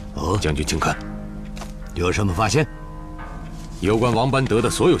哦，将军请看，有什么发现？有关王班德的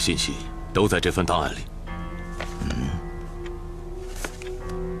所有信息都在这份档案里。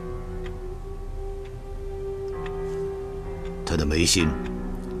他的眉心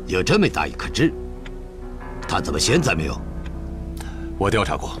有这么大一颗痣，他怎么现在没有？我调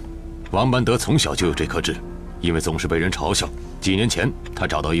查过，王班德从小就有这颗痣，因为总是被人嘲笑。几年前，他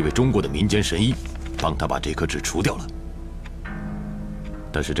找到一位中国的民间神医，帮他把这颗痣除掉了。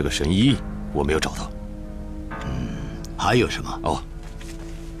但是这个神医我没有找到。还有什么？哦，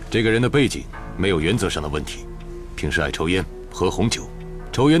这个人的背景没有原则上的问题，平时爱抽烟、喝红酒，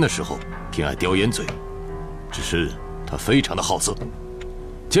抽烟的时候偏爱叼烟嘴，只是他非常的好色，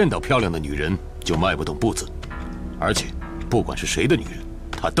见到漂亮的女人就迈不动步子，而且不管是谁的女人，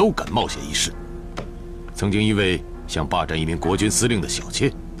他都敢冒险一试。曾经因为想霸占一名国军司令的小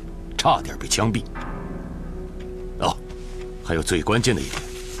妾，差点被枪毙。哦，还有最关键的一点，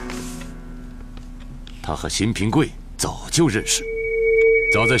他和辛平贵早就认识。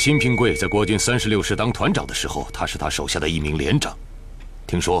早在辛平贵在国军36师当团长的时候，他是他手下的一名连长。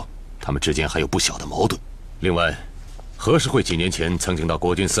听说他们之间还有不小的矛盾。另外，何世会几年前曾经到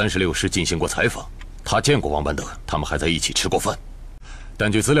国军36师进行过采访，他见过王班德，他们还在一起吃过饭。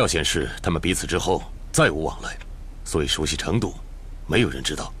但据资料显示，他们彼此之后再无往来，所以熟悉程度，没有人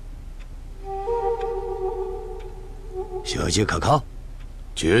知道。消息可靠？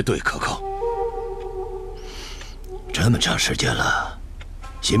绝对可靠。这么长时间了，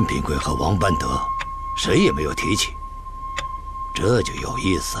辛平贵和王班德谁也没有提起，这就有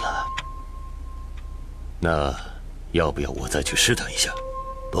意思了。那要不要我再去试探一下？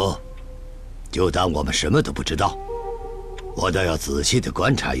不，就当我们什么都不知道。我倒要仔细的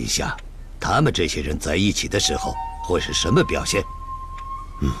观察一下，他们这些人在一起的时候会是什么表现。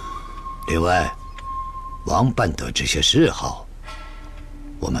另外，王班德这些嗜好，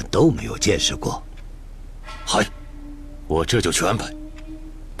我们都没有见识过。嗨，我这就去安排。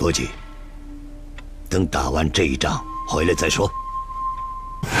不急，等打完这一仗回来再说。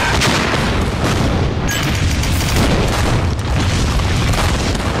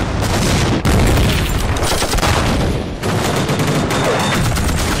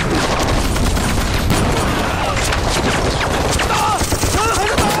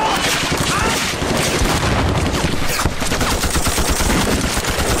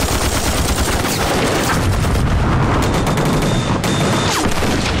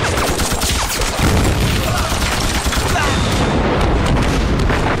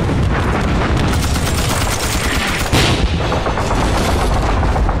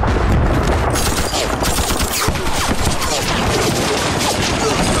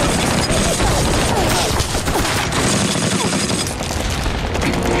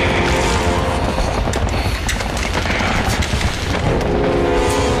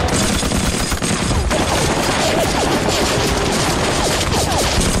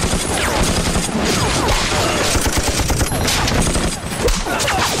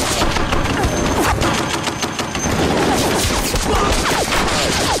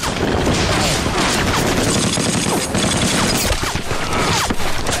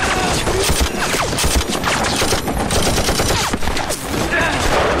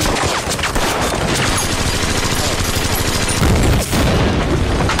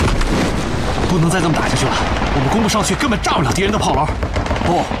冲了上去，根本炸不了敌人的炮楼。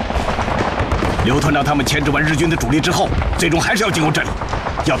不，刘团长他们牵制完日军的主力之后，最终还是要进入这里。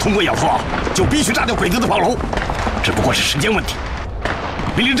要通过咬头垵，就必须炸掉鬼子的炮楼，只不过是时间问题。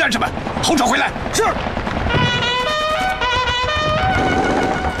命令战士们，后撤回来。是。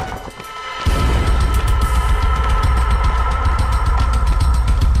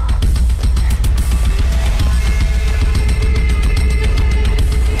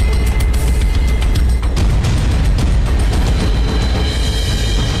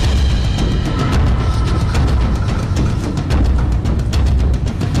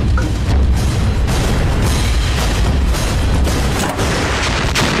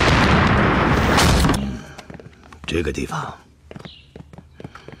这个地方，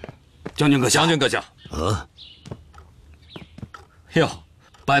将军阁下，将军阁下。哟，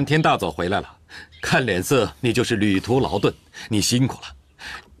半天大早回来了，看脸色你就是旅途劳顿，你辛苦了。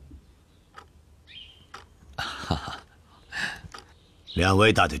哈哈，两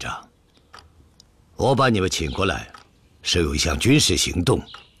位大队长，我把你们请过来，是有一项军事行动，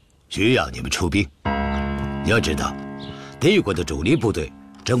需要你们出兵。要知道，敌国的主力部队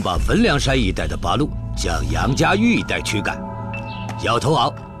正把汾梁山一带的八路向杨家峪一带驱赶。咬头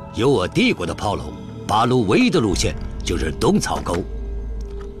垵有我帝国的炮楼，八路唯一的路线就是东草沟。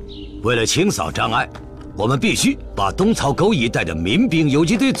为了清扫障碍，我们必须把东草沟一带的民兵游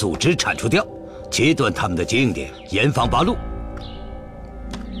击队组织铲除掉，切断他们的接应点，严防八路。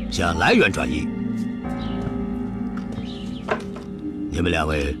向来源转移。你们两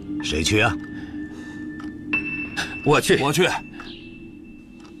位谁去啊？我去，我去。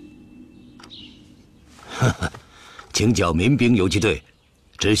请剿民兵游击队，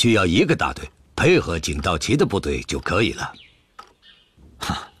只需要一个大队配合景道旗的部队就可以了。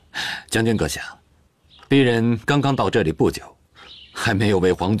哈，将军阁下，鄙人刚刚到这里不久，还没有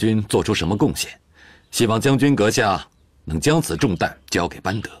为皇军做出什么贡献，希望将军阁下能将此重担交给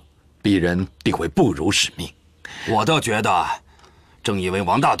班德，鄙人定会不辱使命。我倒觉得，正因为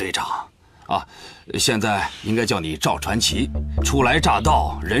王大队长啊，现在应该叫你赵传奇，初来乍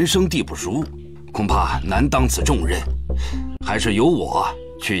到，人生地不熟，恐怕难当此重任，还是由我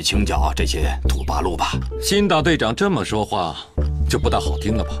去清剿这些土八路吧。辛大队长这么说话，就不大好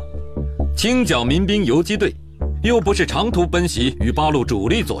听了吧？清剿民兵游击队，又不是长途奔袭与八路主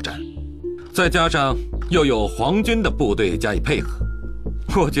力作战，再加上又有皇军的部队加以配合，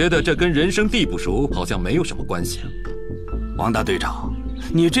我觉得这跟人生地不熟好像没有什么关系啊。王大队长，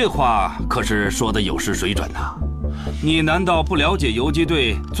你这话可是说的有失水准呐！你难道不了解游击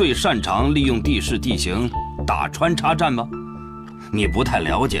队最擅长利用地势地形打穿插战吗？你不太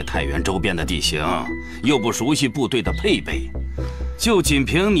了解太原周边的地形，又不熟悉部队的配备，就仅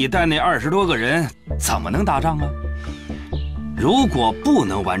凭你带那20多个人，怎么能打仗啊？如果不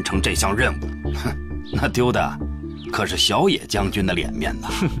能完成这项任务，哼，那丢的可是小野将军的脸面呐！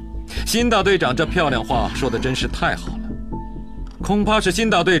辛大队长这漂亮话说的真是太好了。恐怕是辛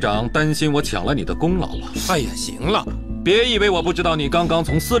大队长担心我抢了你的功劳吧？哎呀，行了，别以为我不知道你刚刚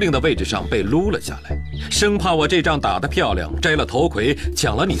从司令的位置上被撸了下来，生怕我这仗打得漂亮，摘了头盔，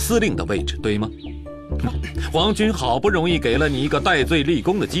抢了你司令的位置，对吗？皇军好不容易给了你一个戴罪立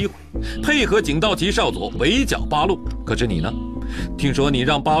功的机会，配合景道旗少佐围剿八路，可是你呢？听说你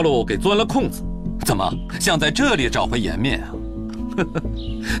让八路给钻了空子，怎么想在这里找回颜面啊？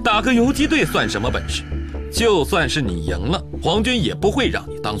打个游击队算什么本事？就算是你赢了，皇军也不会让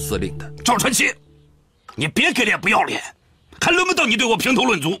你当司令的。赵传奇，你别给脸不要脸，还轮不到你对我评头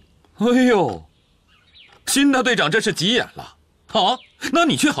论足。哎呦，辛大队长这是急眼了。好，那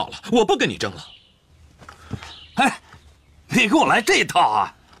你去好了，我不跟你争了。哎，你给我来这一套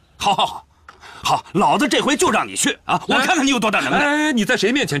啊！好，老子这回就让你去啊！我看看你有多大能耐。哎，你在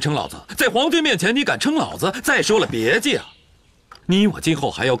谁面前称老子？在皇军面前你敢称老子？再说了，别介啊！你我今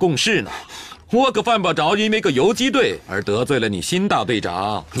后还要共事呢。我可犯不着因为个游击队而得罪了你辛大队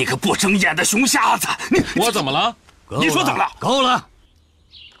长。你个不睁眼的熊瞎子！我怎么了？你说怎么了？够了！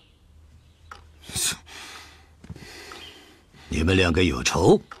你们两个有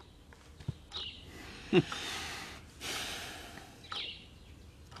仇？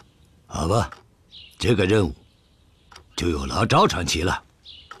好吧，这个任务就有劳赵传奇了。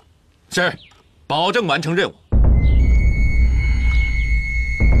是，保证完成任务。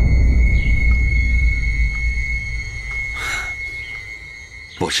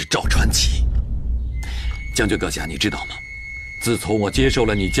不是赵传奇，将军阁下，你知道吗？自从我接受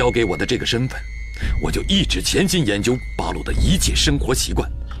了你交给我的这个身份，我就一直潜心研究八路的一切生活习惯，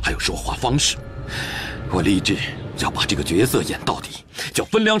还有说话方式。我立志要把这个角色演到底，叫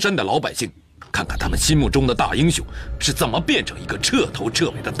汾梁山的老百姓看看他们心目中的大英雄是怎么变成一个彻头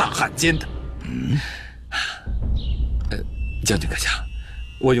彻尾的大汉奸的。将军阁下，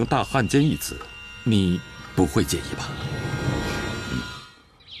我用大汉奸一词，你不会介意吧？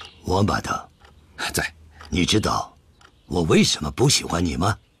王八蛋，在。你知道我为什么不喜欢你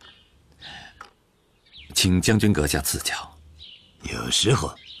吗？请将军阁下赐教。有时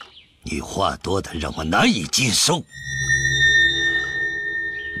候，你话多的让我难以接受。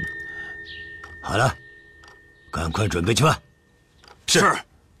好了，赶快准备去吧。是。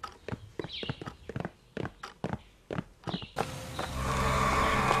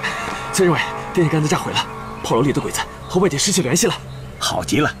崔政委，电线杆子炸毁了，炮楼里的鬼子和外界失去联系了。好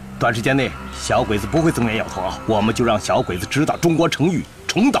极了，短时间内小鬼子不会增援咬头，我们就让小鬼子知道中国成语“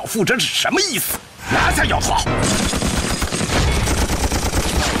重蹈覆辙”是什么意思。拿下咬头！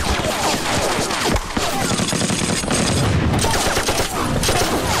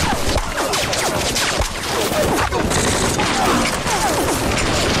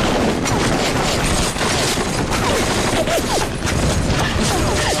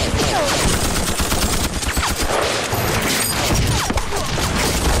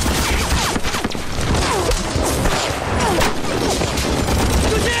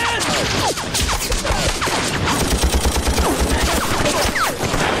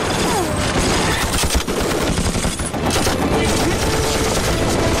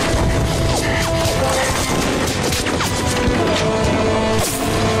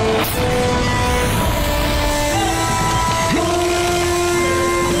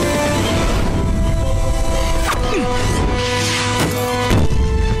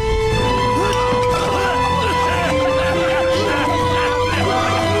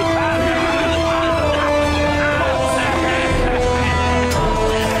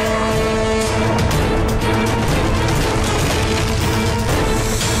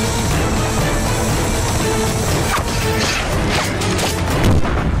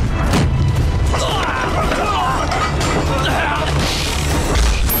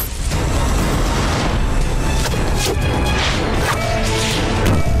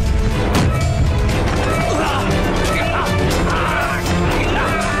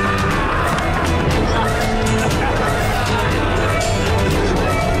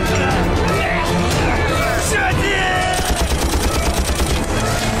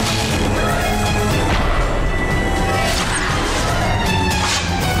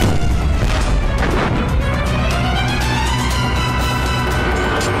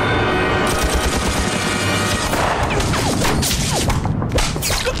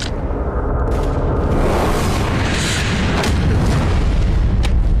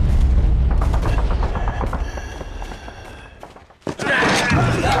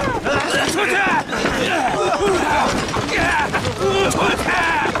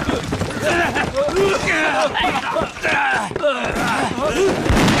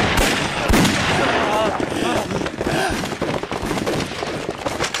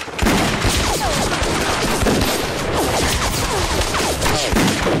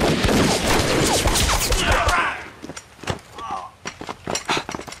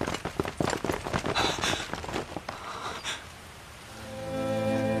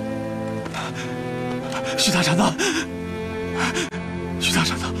徐大厂子，徐大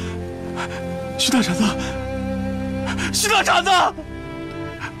厂子，徐大厂子，徐大厂子，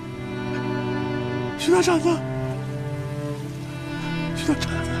徐大厂子，徐大厂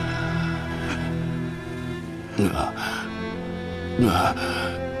子，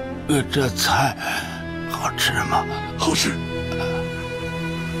这菜好吃吗？好吃，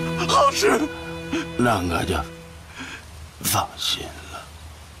好吃。那我就放心了。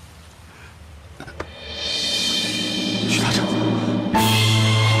徐大厂子，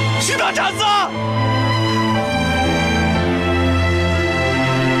徐大厂子！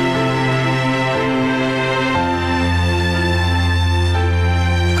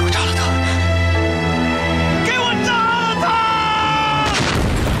给我炸了他！给我炸了他！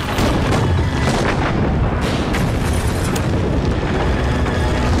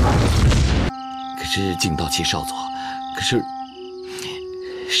可是敬道齐少佐，可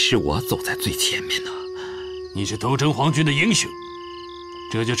是我走在最前面呢。你是东征皇军的英雄，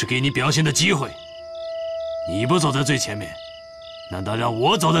这就是给你表现的机会。你不走在最前面，难道让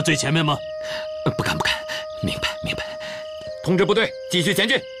我走在最前面吗？不敢，明白。通知部队继续前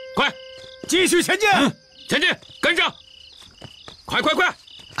进，快，继续前进，前进，跟上，快！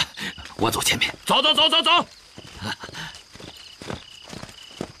我走前面，走！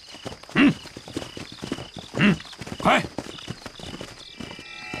快！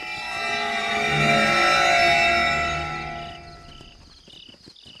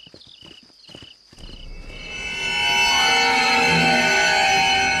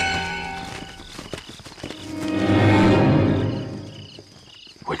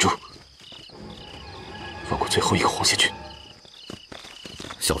稳住，放过最后一个红线去。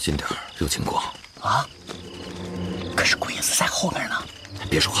小心点，有情况。啊！可是鬼子在后面呢。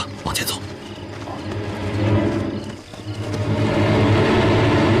别说话，往前走。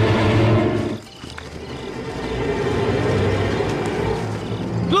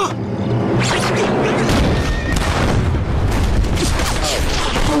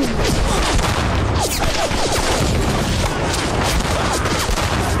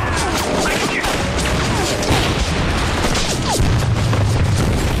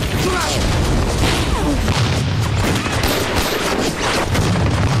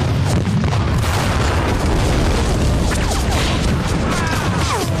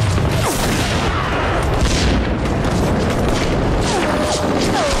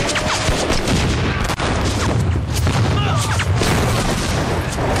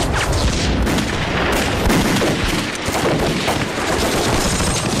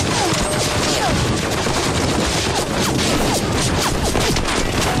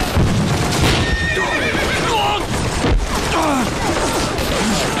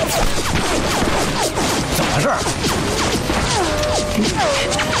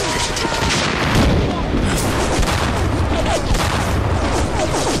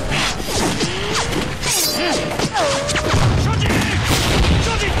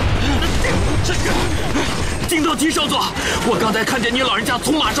看见你老人家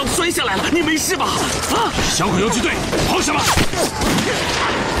从马上摔下来了，你没事吧？啊！小鬼游击队，跑什么？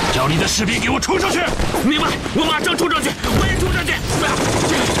叫你的士兵给我冲上去！明白，我马上冲上去，我也冲上去。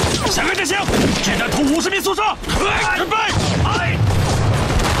下个阵型，掷弹突50名宿舍，准备！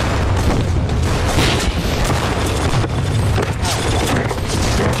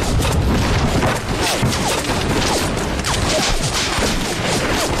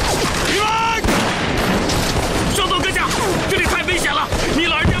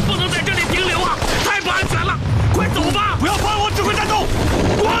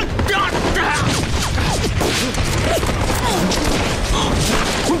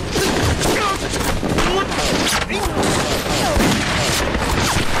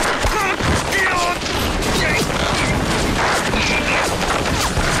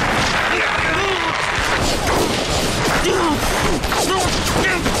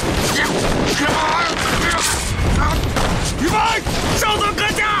预备，稍等阁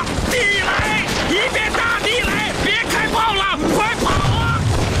下，地雷，一片大地雷，别开炮了，快跑啊！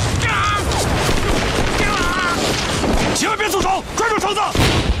千万别松手，抓住绳子，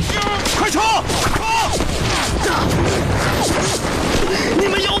快撤！你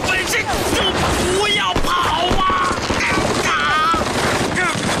们有本事就不要跑啊！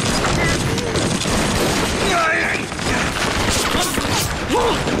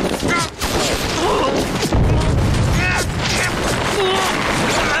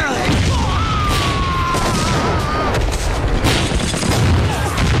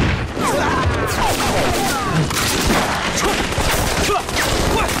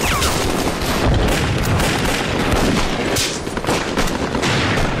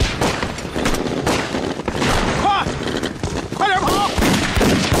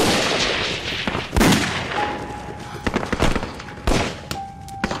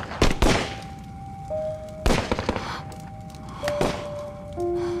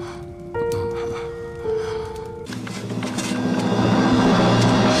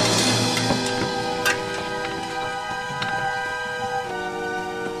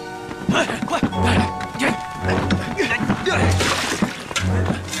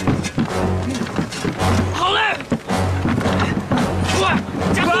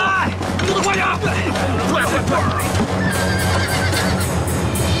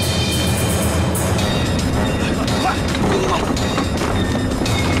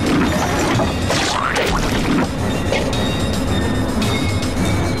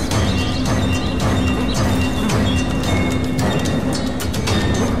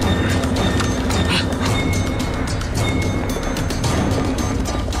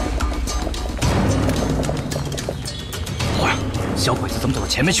小鬼子怎么走到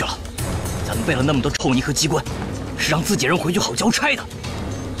前面去了？咱们备了那么多臭泥和机关，是让自己人回去好交差的。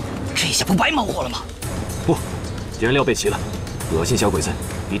这下不白忙活了吗？不，既然料备齐了，恶心小鬼子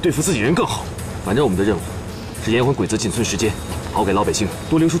比对付自己人更好。反正我们的任务是延缓鬼子进村时间，好给老百姓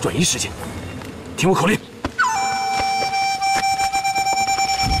多留出转移时间。听我口令，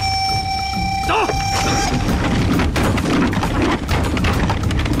打！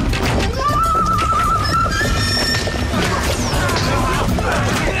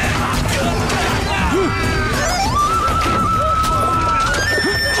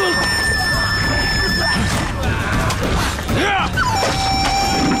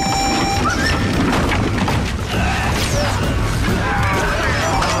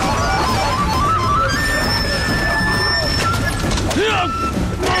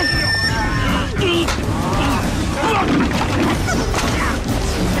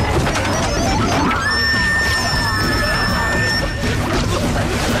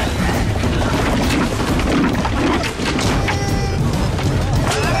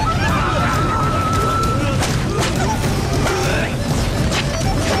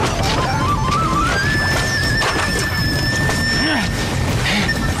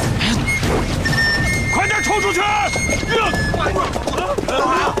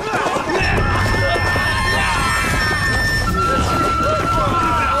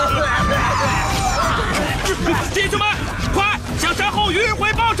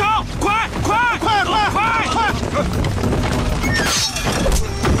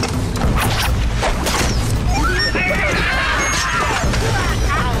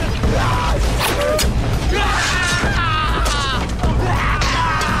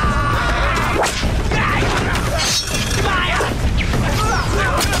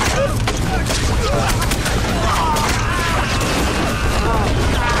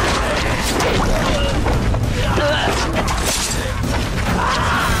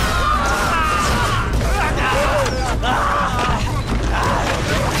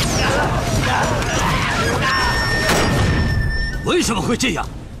会这样？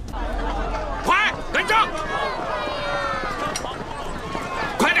快跟上！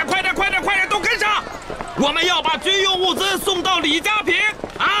快点，快点，快点，快点，都跟上！我们要把军用物资送到李家坪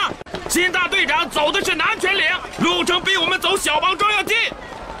啊！新大队长走的是南泉岭，路程比我们走小王庄要近。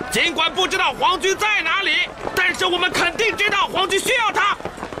尽管不知道皇军在哪里，但是我们肯定知道皇军需要他。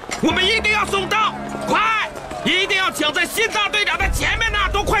我们一定要送到，快！一定要抢在新大队长的前面呢！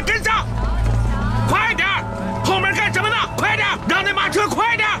都快跟上！快点！后面干什么呢？快点！让那马车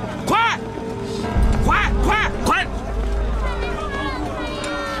快点！快！快！快！快！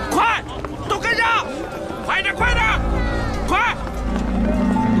快！都跟上！快点！快点！快！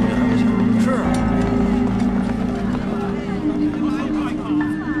是。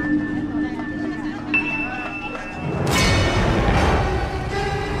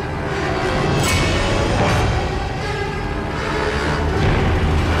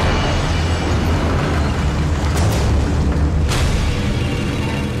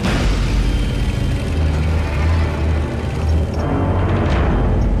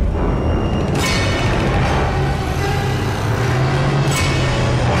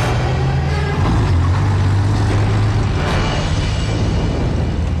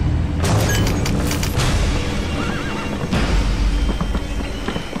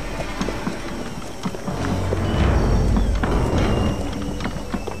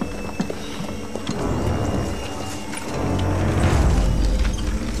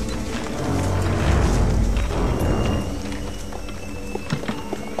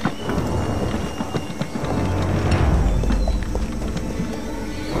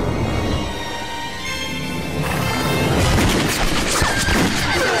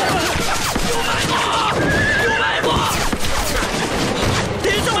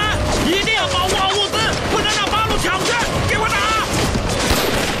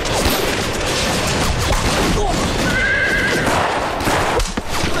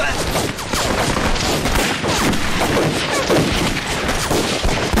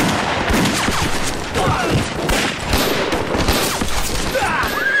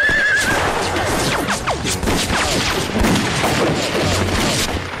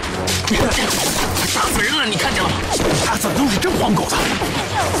打死人了，你看见了吗？他怎么都是真黄狗子？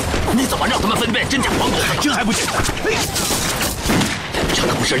你怎么让他们分辨真假黄狗子？这还不简单？这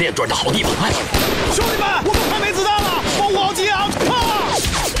可不是练转的好地方！哎，兄弟们，我们快没子弹了，保护好机啊！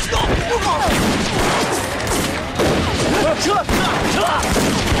撤！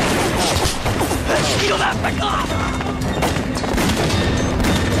弟兄们，快撤！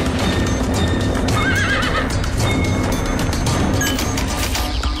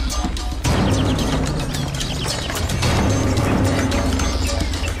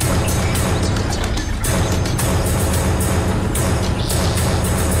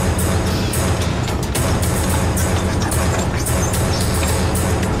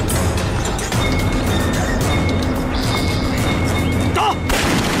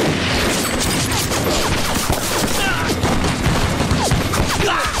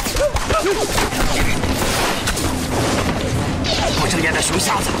不睁眼的熊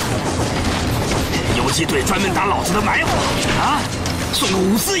瞎子，游击队专门打老子的埋伏啊！送个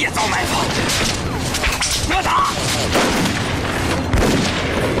伍斯也遭埋伏，不要打！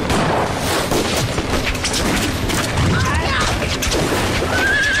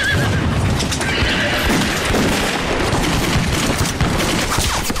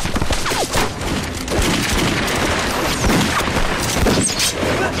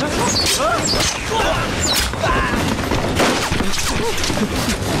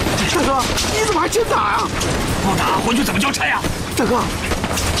大哥，你怎么还真打呀？不打回去怎么交差呀？大哥，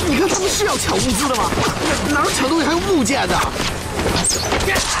你看他们是要抢物资的吗？哪有抢东西还有物件的？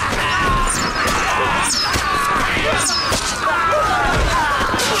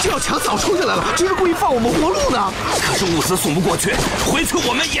这要抢早冲进来了，这是故意放我们活路呢。可是物资送不过去，回去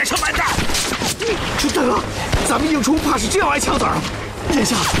我们也是完蛋。大哥，咱们硬冲怕是真要挨枪子儿。殿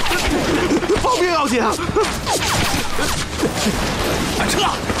下，保命要紧啊！撤！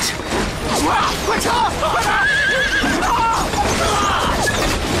快撤！快点！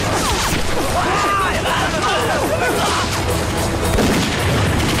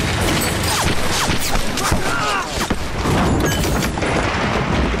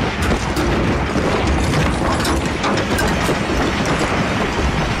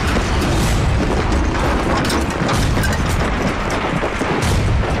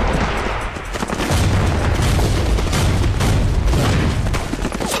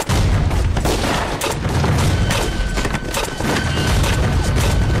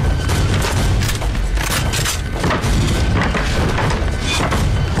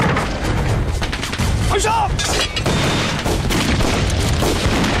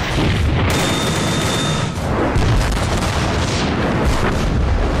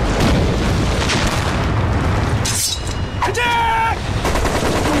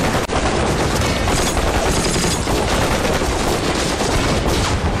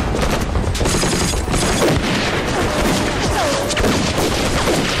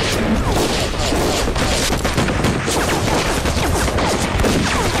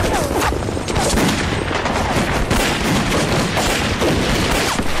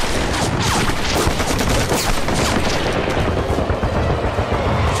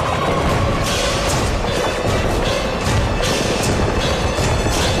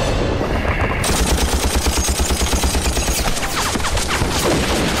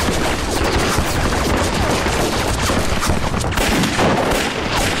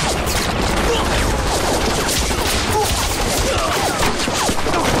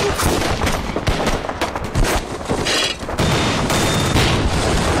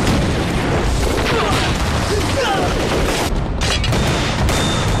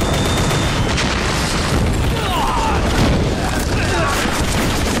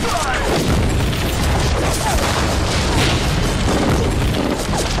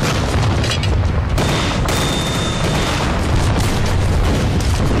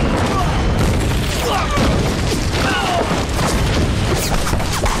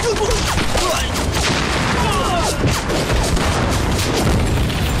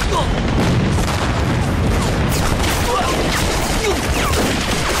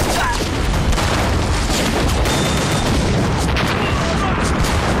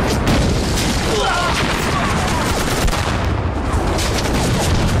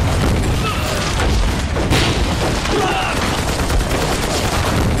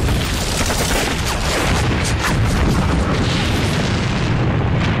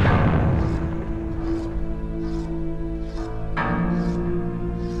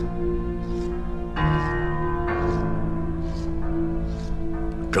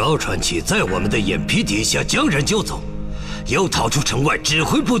赵传奇在我们的眼皮底下将人救走，又逃出城外指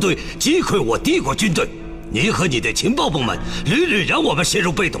挥部队击溃我帝国军队。你和你的情报部门屡屡让我们陷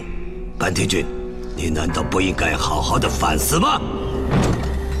入被动。坂田君，你难道不应该好好的反思吗？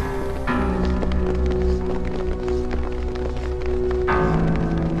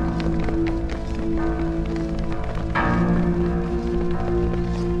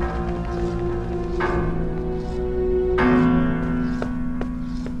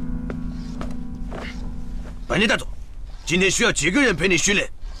坂田大佐，今天需要几个人陪你训练？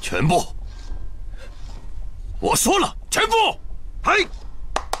全部。我说了，全部。嗨。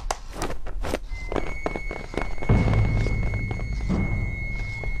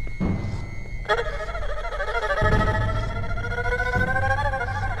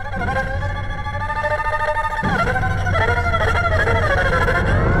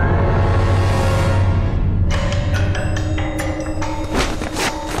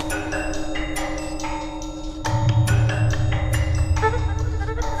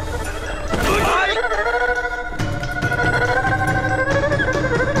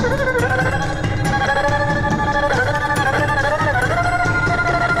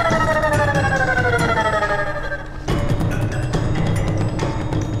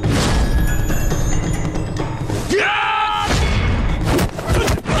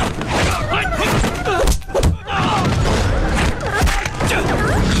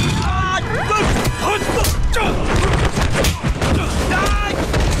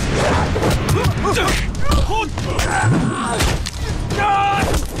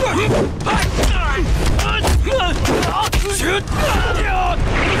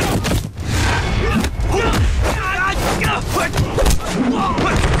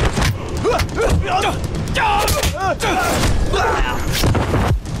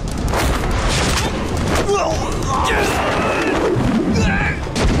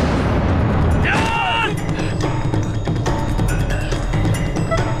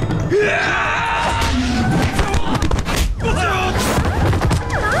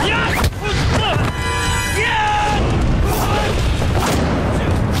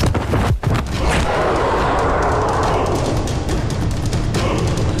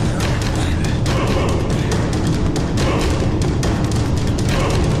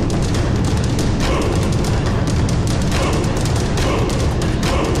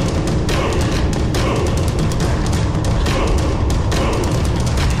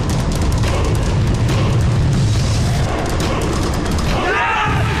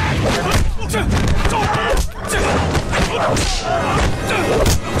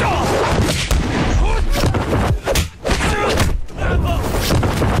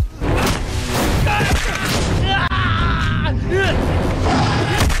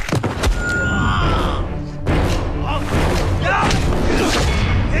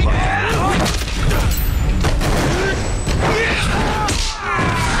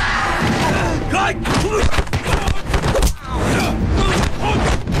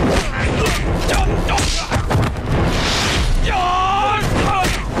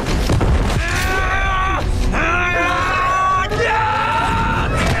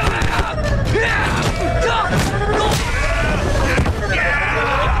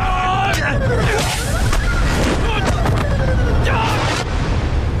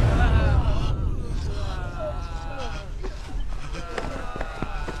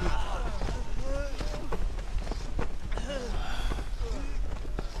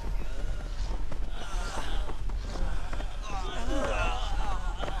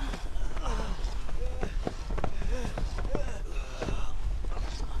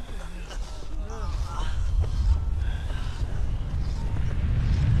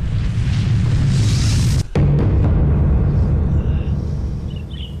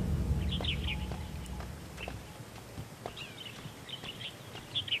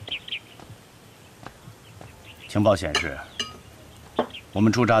情报显示，我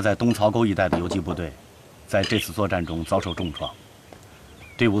们驻扎在东曹沟一带的游击部队，在这次作战中遭受重创，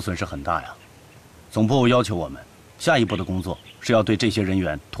队伍损失很大呀。总部要求我们，下一步的工作是要对这些人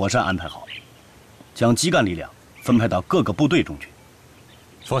员妥善安排好，将基干力量分配到各个部队中去。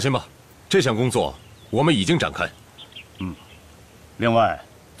放心吧，这项工作我们已经展开。另外，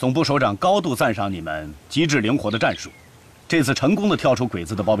总部首长高度赞赏你们机智灵活的战术，这次成功的跳出鬼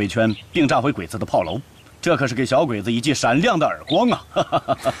子的包围圈，并炸毁鬼子的炮楼。 这可是给小鬼子一记闪亮的耳光啊！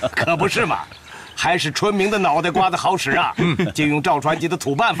可不是嘛，还是村民的脑袋瓜子好使啊！就用赵传奇的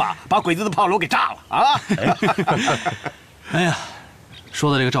土办法，把鬼子的炮楼给炸了啊！哎呀，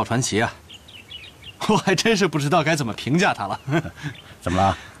说到这个赵传奇啊，我还真是不知道该怎么评价他了。怎么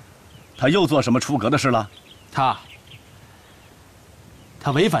了？他又做什么出格的事了？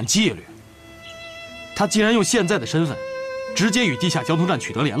他违反纪律。他竟然用现在的身份，直接与地下交通站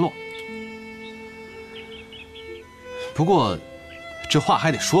取得联络。不过，这话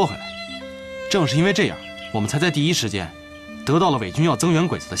还得说回来，正是因为这样，我们才在第一时间得到了伪军要增援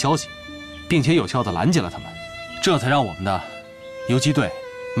鬼子的消息，并且有效地拦截了他们，这才让我们的游击队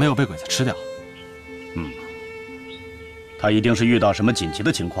没有被鬼子吃掉。他一定是遇到什么紧急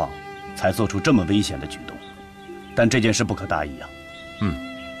的情况，才做出这么危险的举动。但这件事不可大意啊。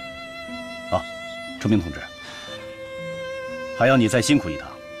春明同志，还要你再辛苦一趟，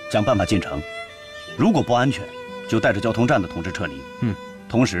想办法进城。如果不安全，就带着交通站的同志撤离。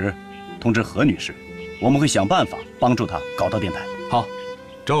同时通知何女士，我们会想办法帮助她搞到电台。好，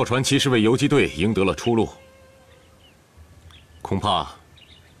赵传奇是为游击队赢得了出路，恐怕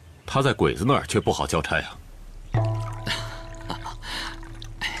他在鬼子那儿却不好交差啊。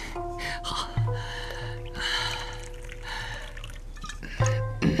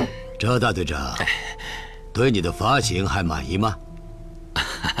赵大队长，对你的发型还满意吗？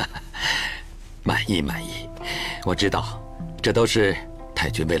满意。我知道，这都是太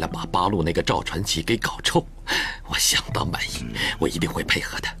君为了把八路那个赵传奇给搞臭，我相当满意，我一定会配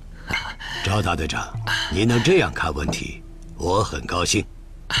合的。赵大队长，你能这样看问题，我很高兴。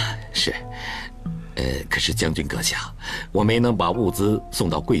是，可是将军阁下，我没能把物资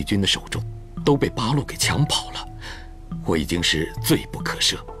送到贵军的手中，都被八路给抢跑了。我已经是罪不可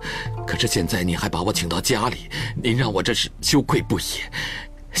赦，可是现在您还把我请到家里，您让我这是羞愧不已。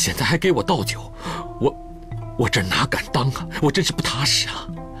现在还给我倒酒，我这哪敢当啊？我真是不踏实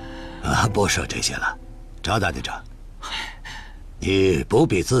啊！不说这些了，赵大队长，你不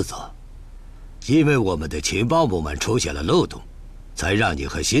必自责，因为我们的情报部门出现了漏洞，才让你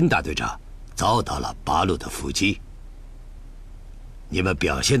和辛大队长遭到了八路的伏击。你们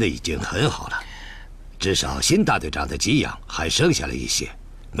表现的已经很好了。至少辛大队长的给养还剩下了一些，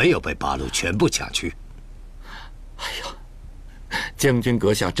没有被八路全部抢去。哎呀，将军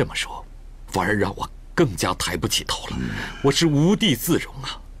阁下这么说，反而让我更加抬不起头了。我是无地自容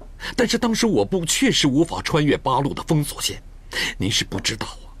啊！但是当时我部确实无法穿越八路的封锁线，您是不知道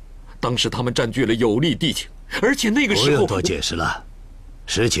啊。当时他们占据了有利地形，而且那个时候……不用多解释了，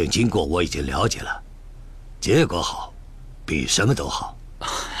事情经过我已经了解了，结果好，比什么都好。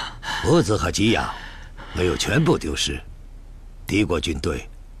物资和给养没有全部丢失，敌国军队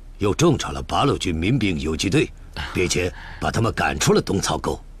又重创了八路军民兵游击队，并且把他们赶出了东草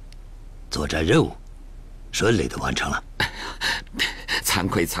沟，作战任务顺利地完成了。惭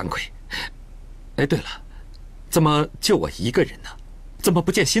愧。哎，对了，怎么就我一个人呢？怎么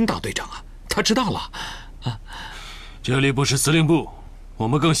不见辛大队长啊？他知道了啊？这里不是司令部，我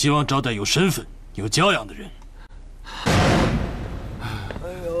们更希望招待有身份、有教养的人。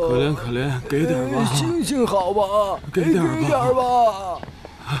可怜，给点吧！行好吧，给点吧，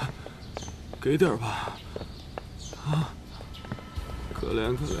给点吧！啊，可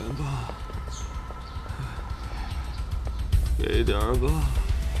怜吧，给点吧！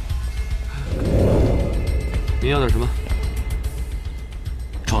您要点什么？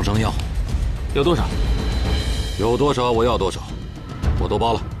创伤药，要多少？有多少我要多少，我都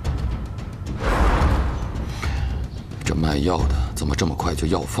包了。这卖药的怎么这么快就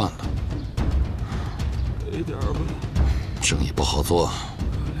要饭了？给点吧，生意不好做。可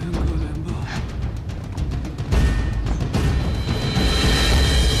怜吧。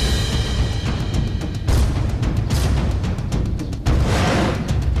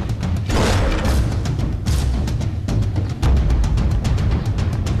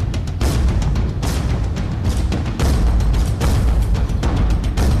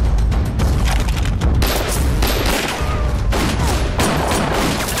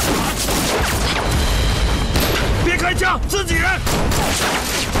自己人，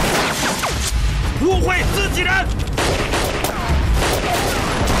误会自己人，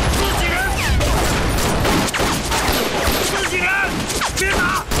别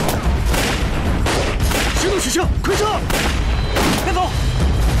打！行动取枪，快撤！别走！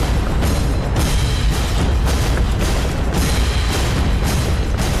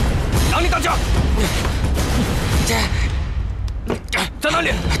哪里大将？在哪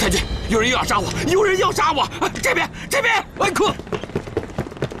里？太君，有人要杀我！有人要杀我！这边！快！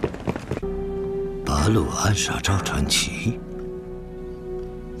八路暗杀赵传奇，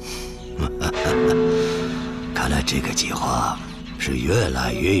看来这个计划是越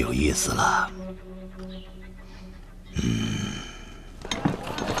来越有意思了。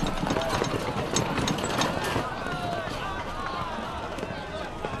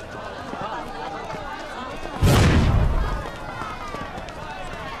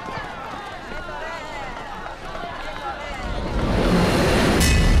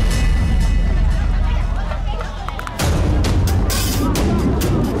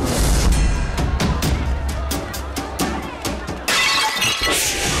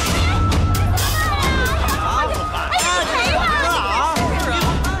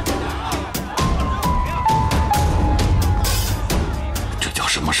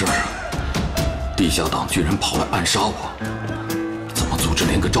居然跑来暗杀我，怎么组织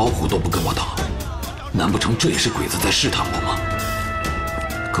连个招呼都不跟我打？难不成这也是鬼子在试探我吗？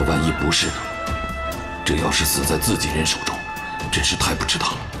可万一不是呢？这要是死在自己人手中，真是太不值当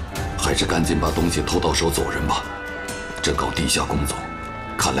了。还是赶紧把东西偷到手走人吧。这搞地下工作，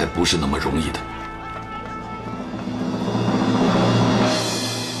看来不是那么容易的。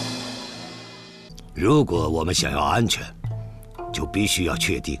如果我们想要安全，就必须要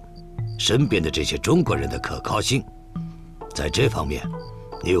确定身边的这些中国人的可靠性。在这方面，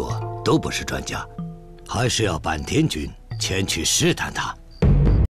你我都不是专家，还是要坂田君前去试探他。